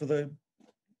discharge for the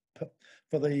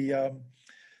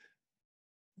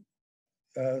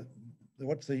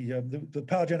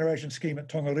power generation scheme at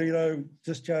Tongariro,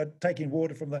 discharge, taking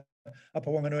water from the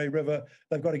Upper Wanganui River.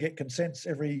 They've got to get consents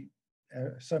every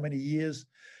so many years.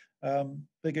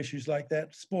 Big issues like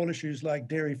that, small issues like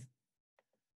dairy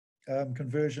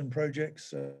conversion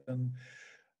projects and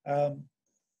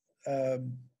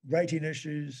rating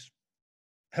issues,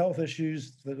 health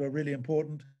issues that are really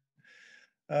important.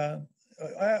 I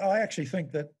actually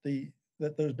think that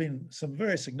there's been some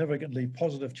very significantly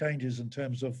positive changes in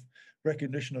terms of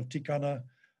recognition of tikana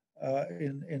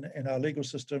in our legal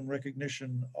system,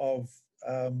 recognition of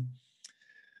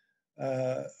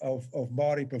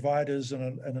Māori providers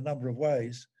in a number of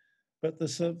ways. But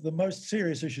the most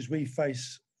serious issues we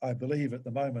face, I believe, at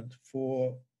the moment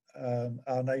for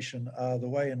our nation are the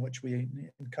way in which we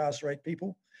incarcerate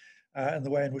people and the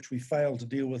way in which we fail to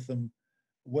deal with them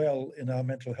well in our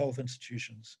mental health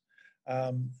institutions.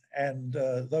 And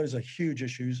those are huge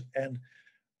issues. And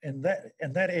in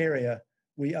that area,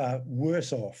 we are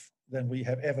worse off than we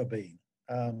have ever been.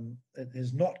 It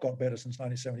has not got better since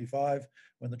 1975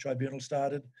 when the tribunal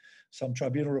started. Some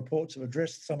tribunal reports have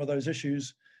addressed some of those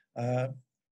issues and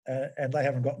they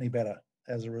haven't got any better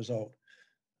as a result.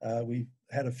 We've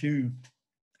had a few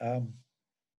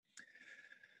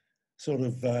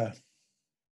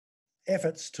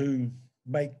efforts to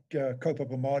make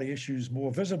kaupapa Māori issues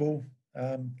more visible.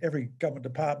 Every government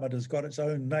department has got its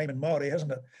own name in Māori,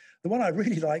 hasn't it? The one I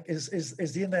really like is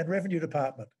the Inland Revenue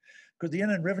Department, because the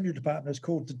Inland Revenue Department is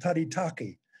called Te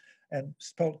Tiriti-based, and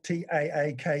spelled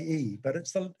T-A-A-K-E, but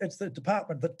it's the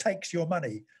department that takes your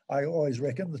money, I always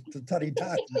reckon, the Te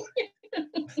Tiriti.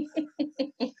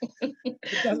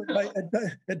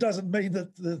 It doesn't mean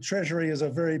that the Treasury is a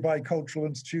very bicultural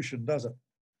institution, does it?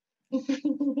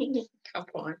 Come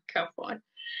on.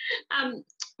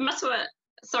 Matua,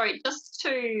 sorry, just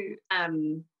to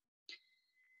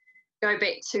go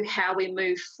back to how we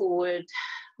move forward,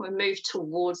 we move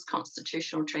towards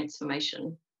constitutional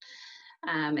transformation.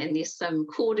 And there's some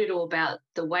kōrero about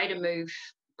the way to move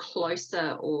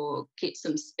closer or get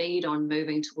some speed on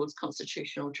moving towards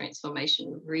constitutional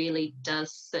transformation really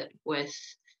does sit with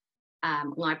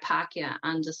Ngāi Pākehā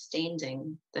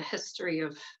understanding the history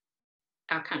of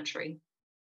our country,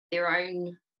 their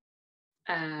own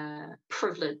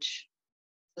privilege,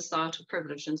 societal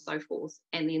privilege and so forth,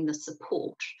 and then the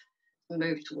support to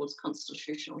move towards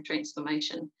constitutional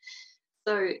transformation.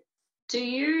 So do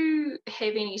you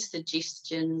have any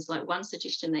suggestions? Like one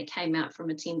suggestion that came out from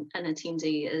an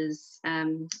attendee is,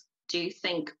 do you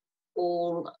think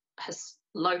all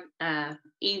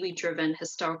iwi-driven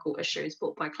historical issues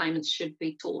brought by claimants should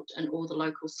be taught in all the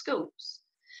local schools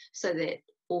so that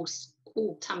all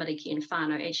tamariki and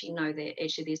whānau actually know that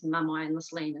actually there's mamai in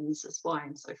this land and this is why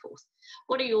and so forth?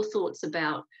 What are your thoughts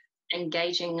about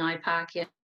engaging Ngāi Pākehā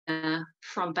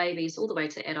from babies all the way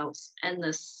to adults in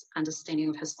this understanding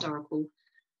of historical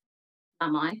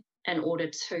mamai in order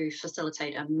to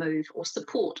facilitate a move or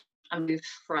support a move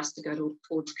for us to go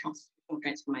towards constitutional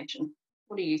transformation?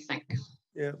 What do you think?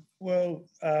 Yeah, well,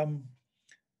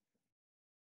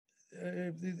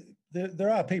 there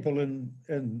are people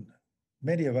in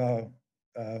many of our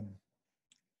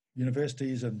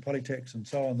universities and polytechs and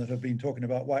so on that have been talking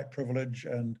about white privilege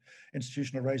and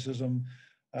institutional racism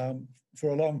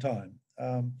for a long time,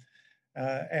 and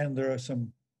there are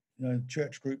some,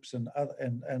 church groups and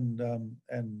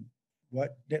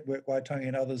White Network Waitangi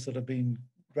and others that have been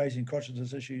raising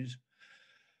consciousness issues,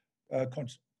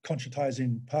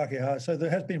 conscientising Pākehā. So there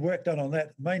has been work done on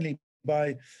that, mainly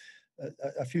by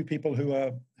a few people who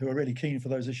are really keen for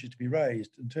those issues to be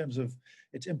raised. In terms of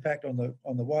its impact on the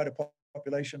wider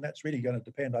population, that's really going to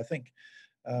depend, I think,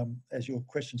 as your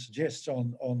question suggests,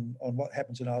 on what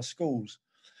happens in our schools.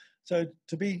 So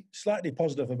to be slightly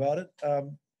positive about it,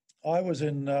 I was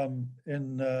in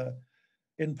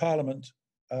Parliament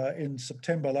in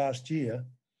September last year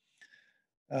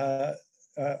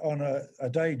on a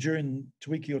day during Te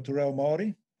Wiki o Te Reo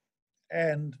Māori,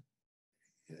 and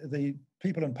the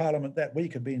people in Parliament that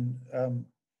week had been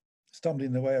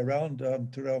stumbling their way around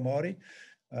Te Reo Māori.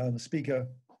 The Speaker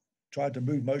tried to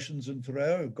move motions in Te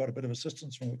Reo, got a bit of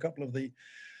assistance from a couple of the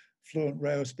fluent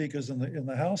Reo speakers in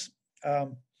the House.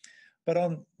 But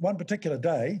on one particular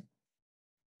day,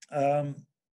 in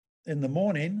the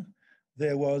morning,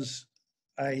 there was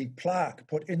a plaque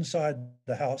put inside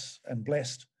the House and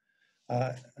blessed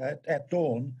at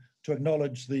dawn to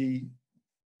acknowledge the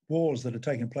wars that had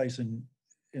taken place in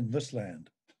this land.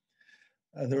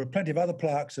 There were plenty of other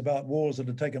plaques about wars that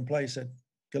had taken place at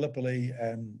Gallipoli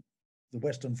and the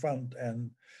Western Front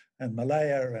and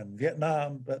Malaya and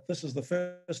Vietnam, but this is the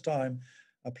first time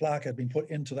a plaque had been put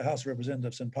into the House of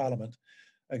Representatives in Parliament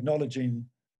acknowledging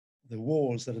the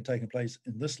wars that had taken place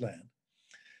in this land.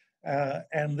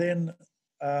 And then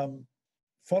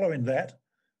following that,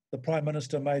 the Prime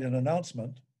Minister made an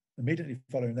announcement immediately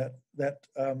following that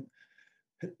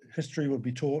history would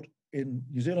be taught in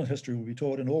New Zealand, history will be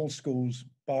taught in all schools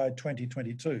by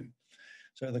 2022.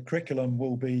 So the curriculum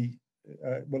will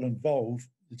involve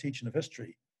the teaching of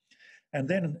history. And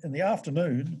then in the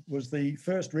afternoon was the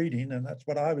first reading, and that's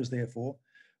what I was there for,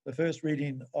 the first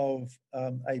reading of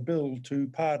a bill to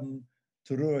pardon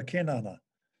Te Rua Kenana,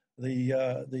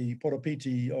 the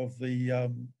porapiti of the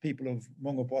people of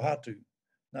Mongopohatu,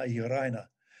 Ngāi Raina.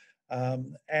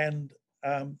 And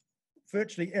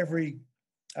virtually every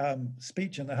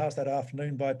speech in the House that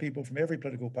afternoon by people from every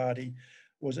political party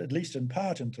was at least in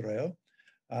part in Te Reo,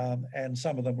 and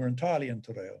some of them were entirely in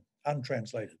Te Reo,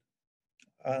 untranslated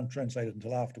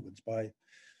until afterwards by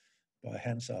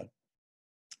Hansard.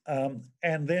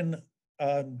 And then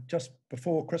just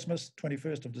before Christmas,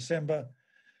 21st of December,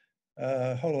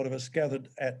 a whole lot of us gathered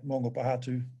at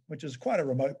Mongopohatu, which is quite a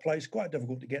remote place, quite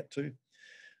difficult to get to.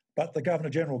 But the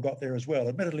Governor-General got there as well.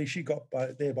 Admittedly, she got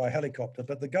there by helicopter,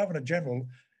 but the Governor-General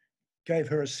gave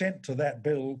her assent to that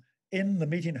bill in the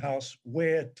meeting house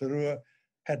where Te Rua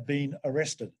had been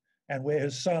arrested and where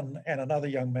his son and another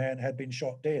young man had been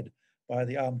shot dead by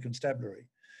the armed constabulary.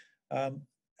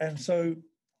 And so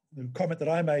the comment that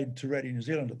I made to Radio New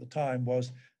Zealand at the time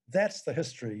was, that's the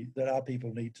history that our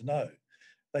people need to know.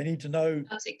 They need to know,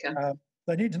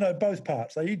 they need to know both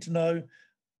parts. They need to know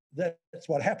that's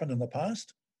what happened in the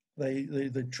past,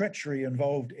 the treachery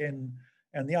involved in,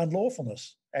 and the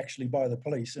unlawfulness actually by the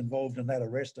police involved in that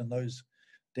arrest and those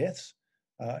deaths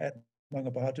at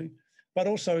Mongopohatu, but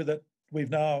also that we've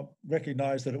now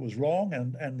recognised that it was wrong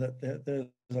and that there's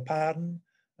a pardon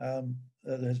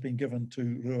that has been given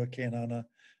to Rua Kenana,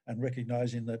 and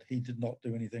recognising that he did not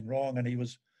do anything wrong and he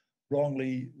was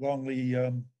wrongly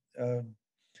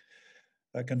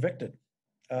convicted.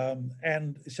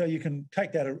 And so you can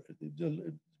take that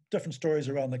different stories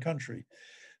around the country.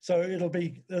 So it'll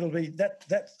be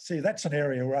that's an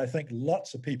area where I think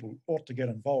lots of people ought to get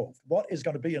involved. What is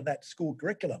going to be in that school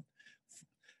curriculum?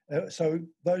 So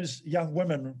those young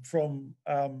women from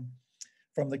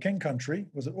the King Country,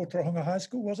 was it Aotearoa High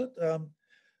School, was it?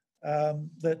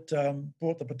 That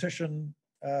brought the petition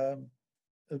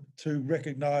to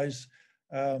recognise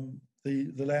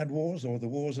the land wars, or the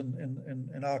wars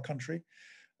in our country.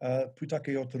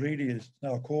 Putake o Te Riri is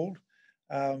now called.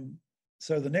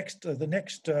 So the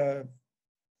next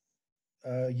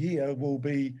year will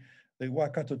be the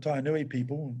Waikato Tainui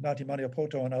people, Ngāti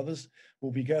Maniapoto and others,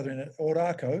 will be gathering at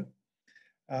Orako,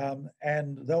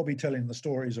 and they'll be telling the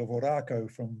stories of Orako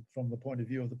from the point of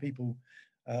view of the people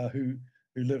who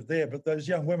live there. But those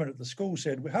young women at the school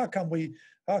said, how can we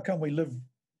live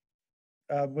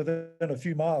within a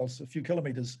few miles, a few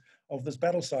kilometres of this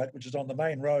battle site, which is on the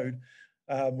main road,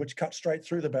 which cuts straight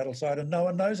through the battle site, and no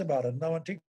one knows about it, no one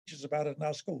teaches about it in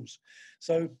our schools.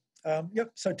 So,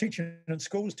 so teaching in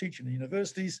schools, teaching in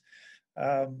universities,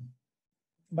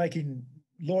 making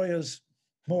lawyers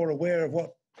more aware of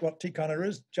what tikana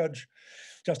is.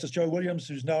 Justice Joe Williams,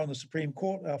 who's now in the Supreme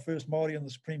Court, our first Māori in the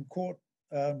Supreme Court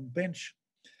bench,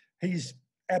 he's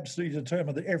absolutely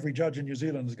determined that every judge in New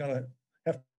Zealand is going to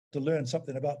have to learn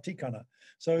something about tikana.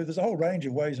 So there's a whole range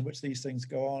of ways in which these things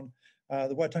go on.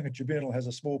 The Waitangi Tribunal has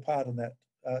a small part in that,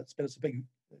 but it's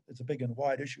a big and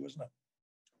wide issue, isn't it?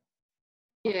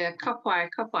 Yeah, kapai.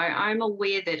 I'm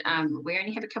aware that we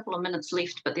only have a couple of minutes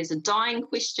left, but there's a dying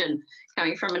question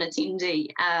coming from an attendee,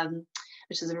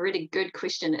 which is a really good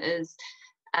question, is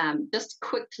just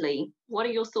quickly, what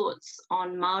are your thoughts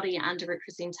on Māori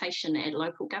underrepresentation at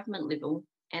local government level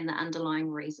and the underlying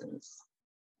reasons?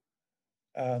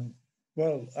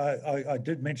 Well, I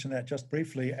did mention that just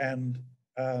briefly, and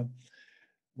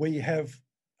we have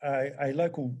a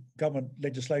local government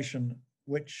legislation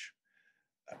which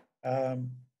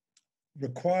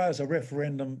requires a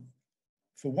referendum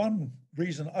for one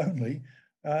reason only,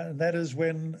 and that is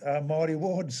when Māori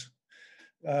wards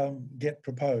get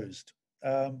proposed.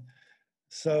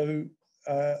 So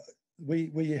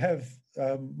we have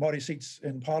Māori seats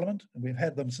in Parliament, and we've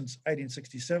had them since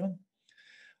 1867.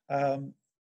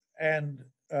 And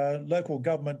local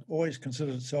government always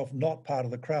considers itself not part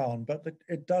of the Crown, but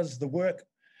it does the work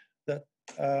that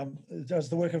it does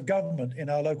the work of government in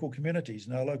our local communities,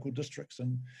 in our local districts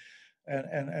and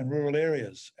rural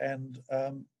areas. And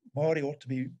Māori ought to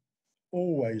be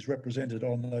always represented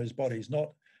on those bodies,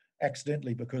 not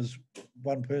accidentally because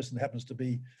one person happens to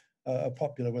be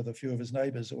popular with a few of his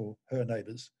neighbours or her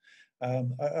neighbours.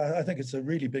 I think it's a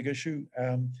really big issue,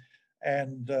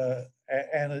 and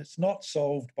it's not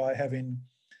solved by having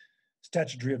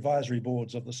statutory advisory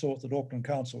boards of the sort that Auckland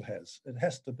Council has. It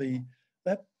has to be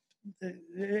that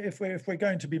if we're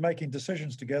going to be making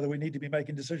decisions together, we need to be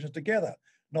making decisions together,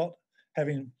 not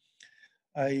having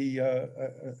a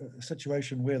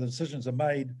situation where the decisions are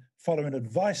made following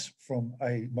advice from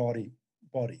a Māori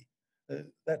body.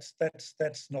 That's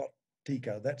not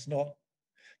tika. That's not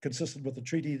consistent with the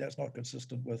treaty. That's not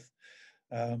consistent with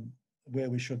where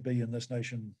we should be in this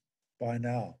nation by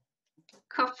now.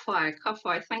 Ka whai,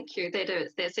 thank you.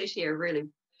 That's actually a really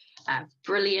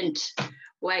brilliant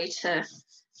way to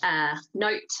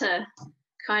note to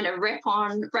kind of wrap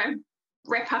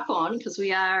up on, because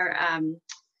we are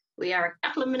a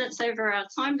couple of minutes over our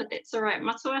time, but that's all right,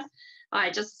 matua. I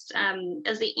just,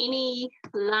 is there any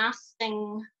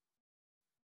lasting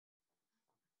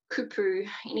kupu,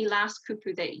 any last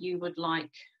kupu that you would like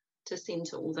to send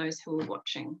to all those who are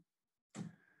watching?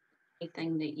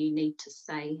 Anything that you need to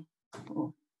say?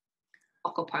 Or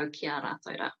whakapau ki a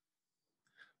rātou rā?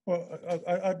 Well,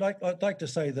 I'd like to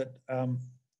say that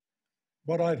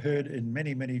what I've heard in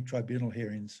many tribunal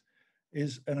hearings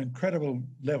is an incredible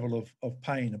level of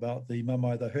pain about the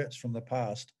mamae, the hurts from the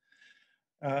past.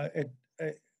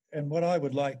 And what I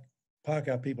would like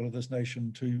Pākehā people of this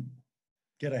nation to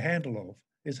get a handle of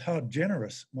is how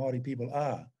generous Māori people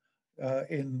are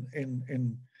in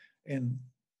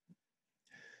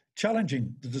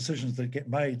challenging the decisions that get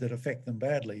made that affect them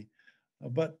badly,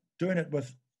 but doing it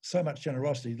with so much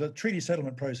generosity. The treaty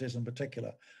settlement process in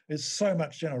particular is so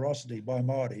much generosity by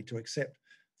Māori to accept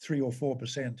 3 or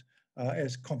 4%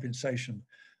 as compensation.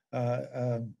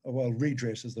 Well,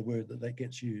 redress is the word that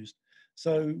gets used.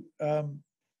 So,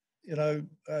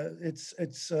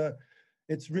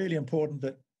 it's really important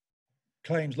that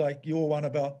claims like your one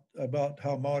about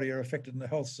how Māori are affected in the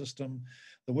health system,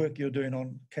 the work you're doing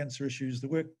on cancer issues, the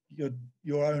work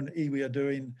your own iwi are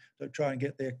doing to try and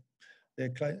get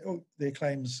their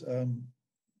claims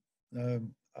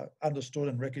understood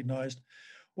and recognised.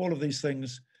 All of these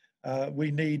things,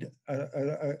 we need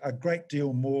a great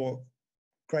deal more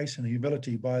grace and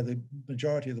humility by the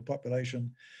majority of the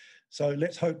population. So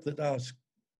let's hope that our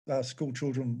school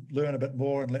children learn a bit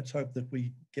more, and let's hope that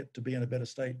we get to be in a better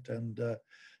state.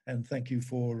 And thank you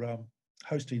for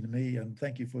hosting me, and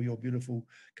thank you for your beautiful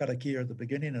karakia at the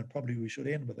beginning, and probably we should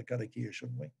end with a karakia,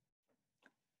 shouldn't we?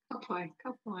 Ka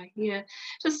whai, yeah.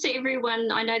 Just to everyone,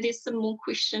 I know there's some more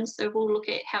questions, so we'll look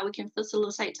at how we can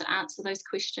facilitate to answer those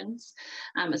questions,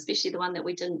 especially the one that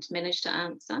we didn't manage to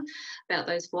answer about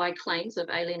those wide claims of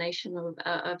alienation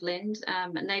of land.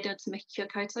 Neida te mihi kia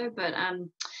koutou, but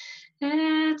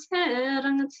e te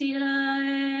rangatira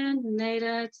e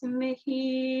neira te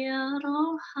mihi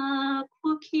aroha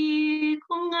kua ki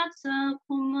ko ngata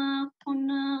ko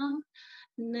mapona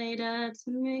neira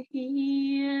te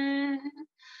mihi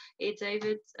e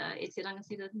David, e te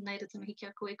rangatira neira te mihi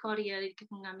kia koe, kaori ari ki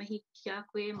ngā mihi kia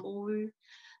koe, mōu,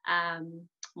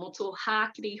 mō tō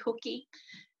hākiri hoki,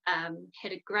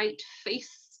 had a great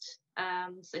feast,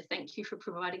 so thank you for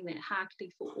providing that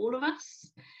hākiri for all of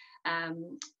us.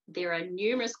 There are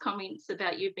numerous comments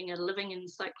about you being a living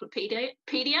encyclopedia,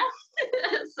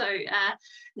 so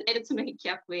neira te mihi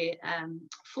kia koe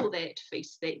for that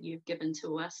feast that you've given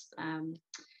to us.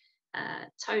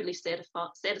 Totally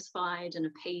satisfied and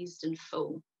appeased and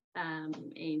full,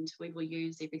 and we will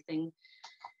use everything.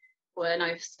 Well, I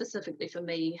know specifically for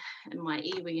me and my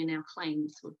iwi and our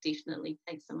claims, we'll definitely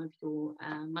take some of your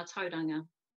matauranga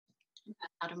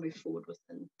how to move forward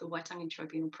within the Waitangi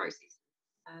Tribunal process,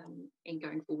 and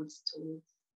going forwards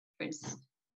towards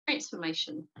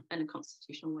transformation in a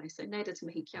constitutional way. So neira te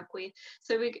mihi kia koe.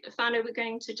 So whānau, we're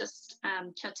going to just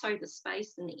kia tau the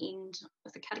space and end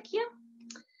with a karakia.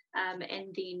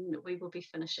 And then we will be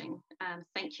finishing.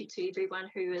 Thank you to everyone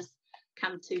who has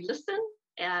come to listen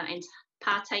and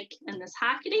partake in this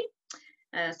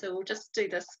hākiri. So we'll just do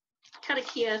this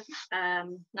karakia,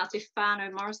 nā te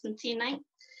whānau Morrison tēnei.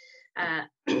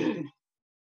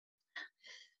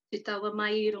 Tutawa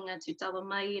mai runga, tutawa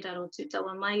mai raro,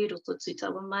 tutawa mai roto,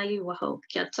 tutawa mai waho.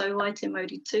 Kia tau ai te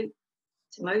mauri tū,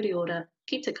 te mauri ora,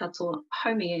 ki te katoa,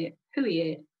 haumi e, hui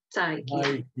e, Tai kia.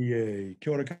 Mai ie.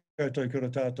 Kia ora koutou, kia ora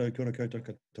tātou, kia ora koutou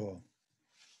katoa.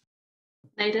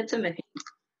 Nei rā te mihi.